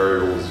 3, 4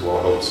 variables as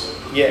well helps.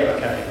 Yeah.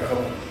 Okay.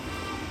 Cool.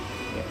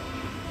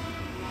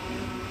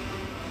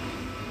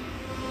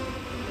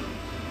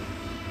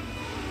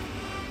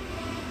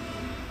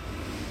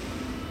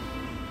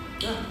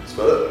 That's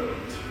about it.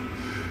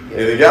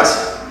 Anything else?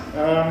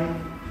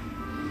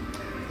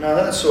 No,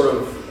 that's sort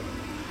of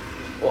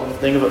what I'm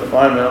thinking of at the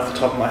moment off the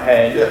top of my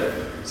head.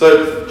 Yeah.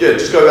 So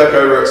just go back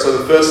over it. So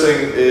the first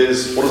thing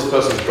is, what is the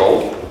person's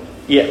goal?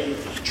 Yeah.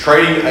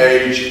 Training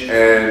age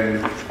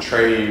and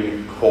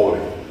training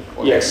quality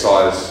or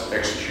exercise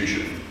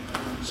execution.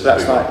 So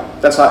that's like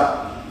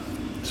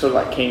sort of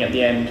like king at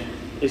the end.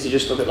 Is you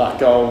just look at like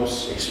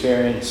goals,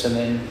 experience, and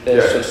then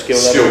there's sort of skill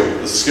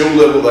level. The skill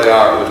level they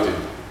are at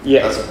lifting.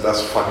 Yeah.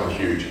 That's fucking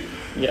huge.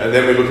 Yeah. And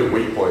then we look at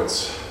weak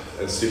points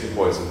and sticking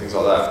points and things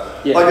like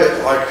that. Yeah.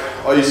 Like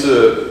I used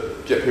to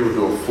get people to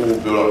do a full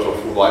build up to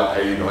a full like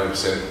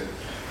 80-90%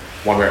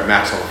 1 rep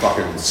max on a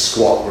fucking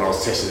squat when I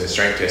was testing their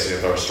strength testing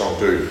if they were a strong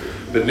dude.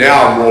 But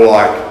now I'm more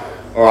like,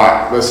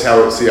 alright, let's see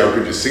how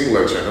good your single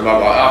leg strength. And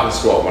I'm like, I can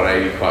squat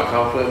 180 quite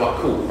comfortably. I'm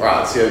like, cool, alright,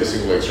 let's see how your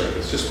single leg strength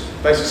is.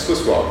 Just basic split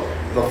squat.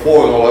 If I'm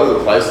falling all over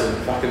the place, then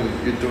fucking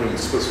you're doing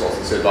split squats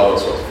instead of barbell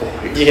squats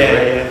 4 weeks.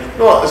 Yeah.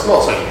 No, it's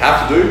not something you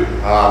have to do.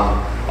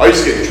 I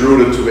used to get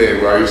drilled into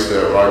it where I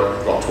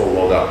got taught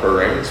all about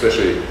programming,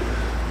 especially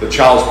the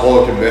Charles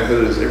Poliquin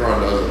method is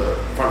everyone does a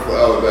front foot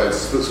elevated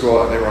split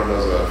squat and everyone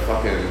does a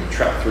fucking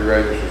trap 3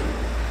 raise.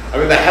 I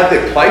mean, they have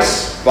their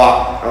place,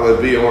 but are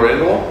they be or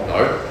end all?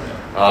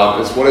 No.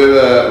 It's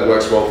whatever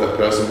works well for that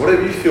person.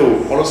 Whatever you feel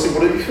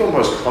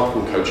most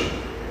comfortable coaching.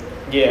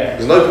 Yeah.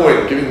 There's no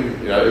point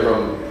giving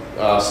everyone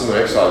similar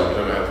exercise if you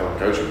don't know how to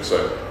coach them.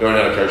 So knowing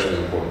how to coach them is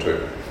important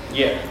too.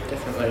 Yeah,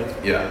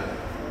 definitely. Yeah.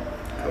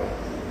 Cool.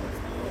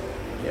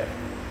 Yeah.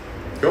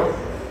 Cool.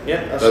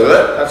 Yeah, that's Over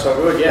there? That's all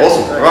good. Yeah.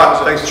 Awesome. All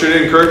right. Thanks for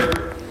tuning in, crew.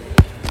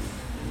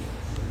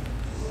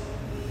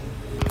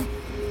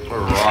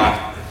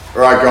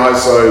 All right,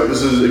 guys. So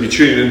this is if you're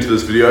tuning into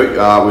this video,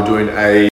 we're doing a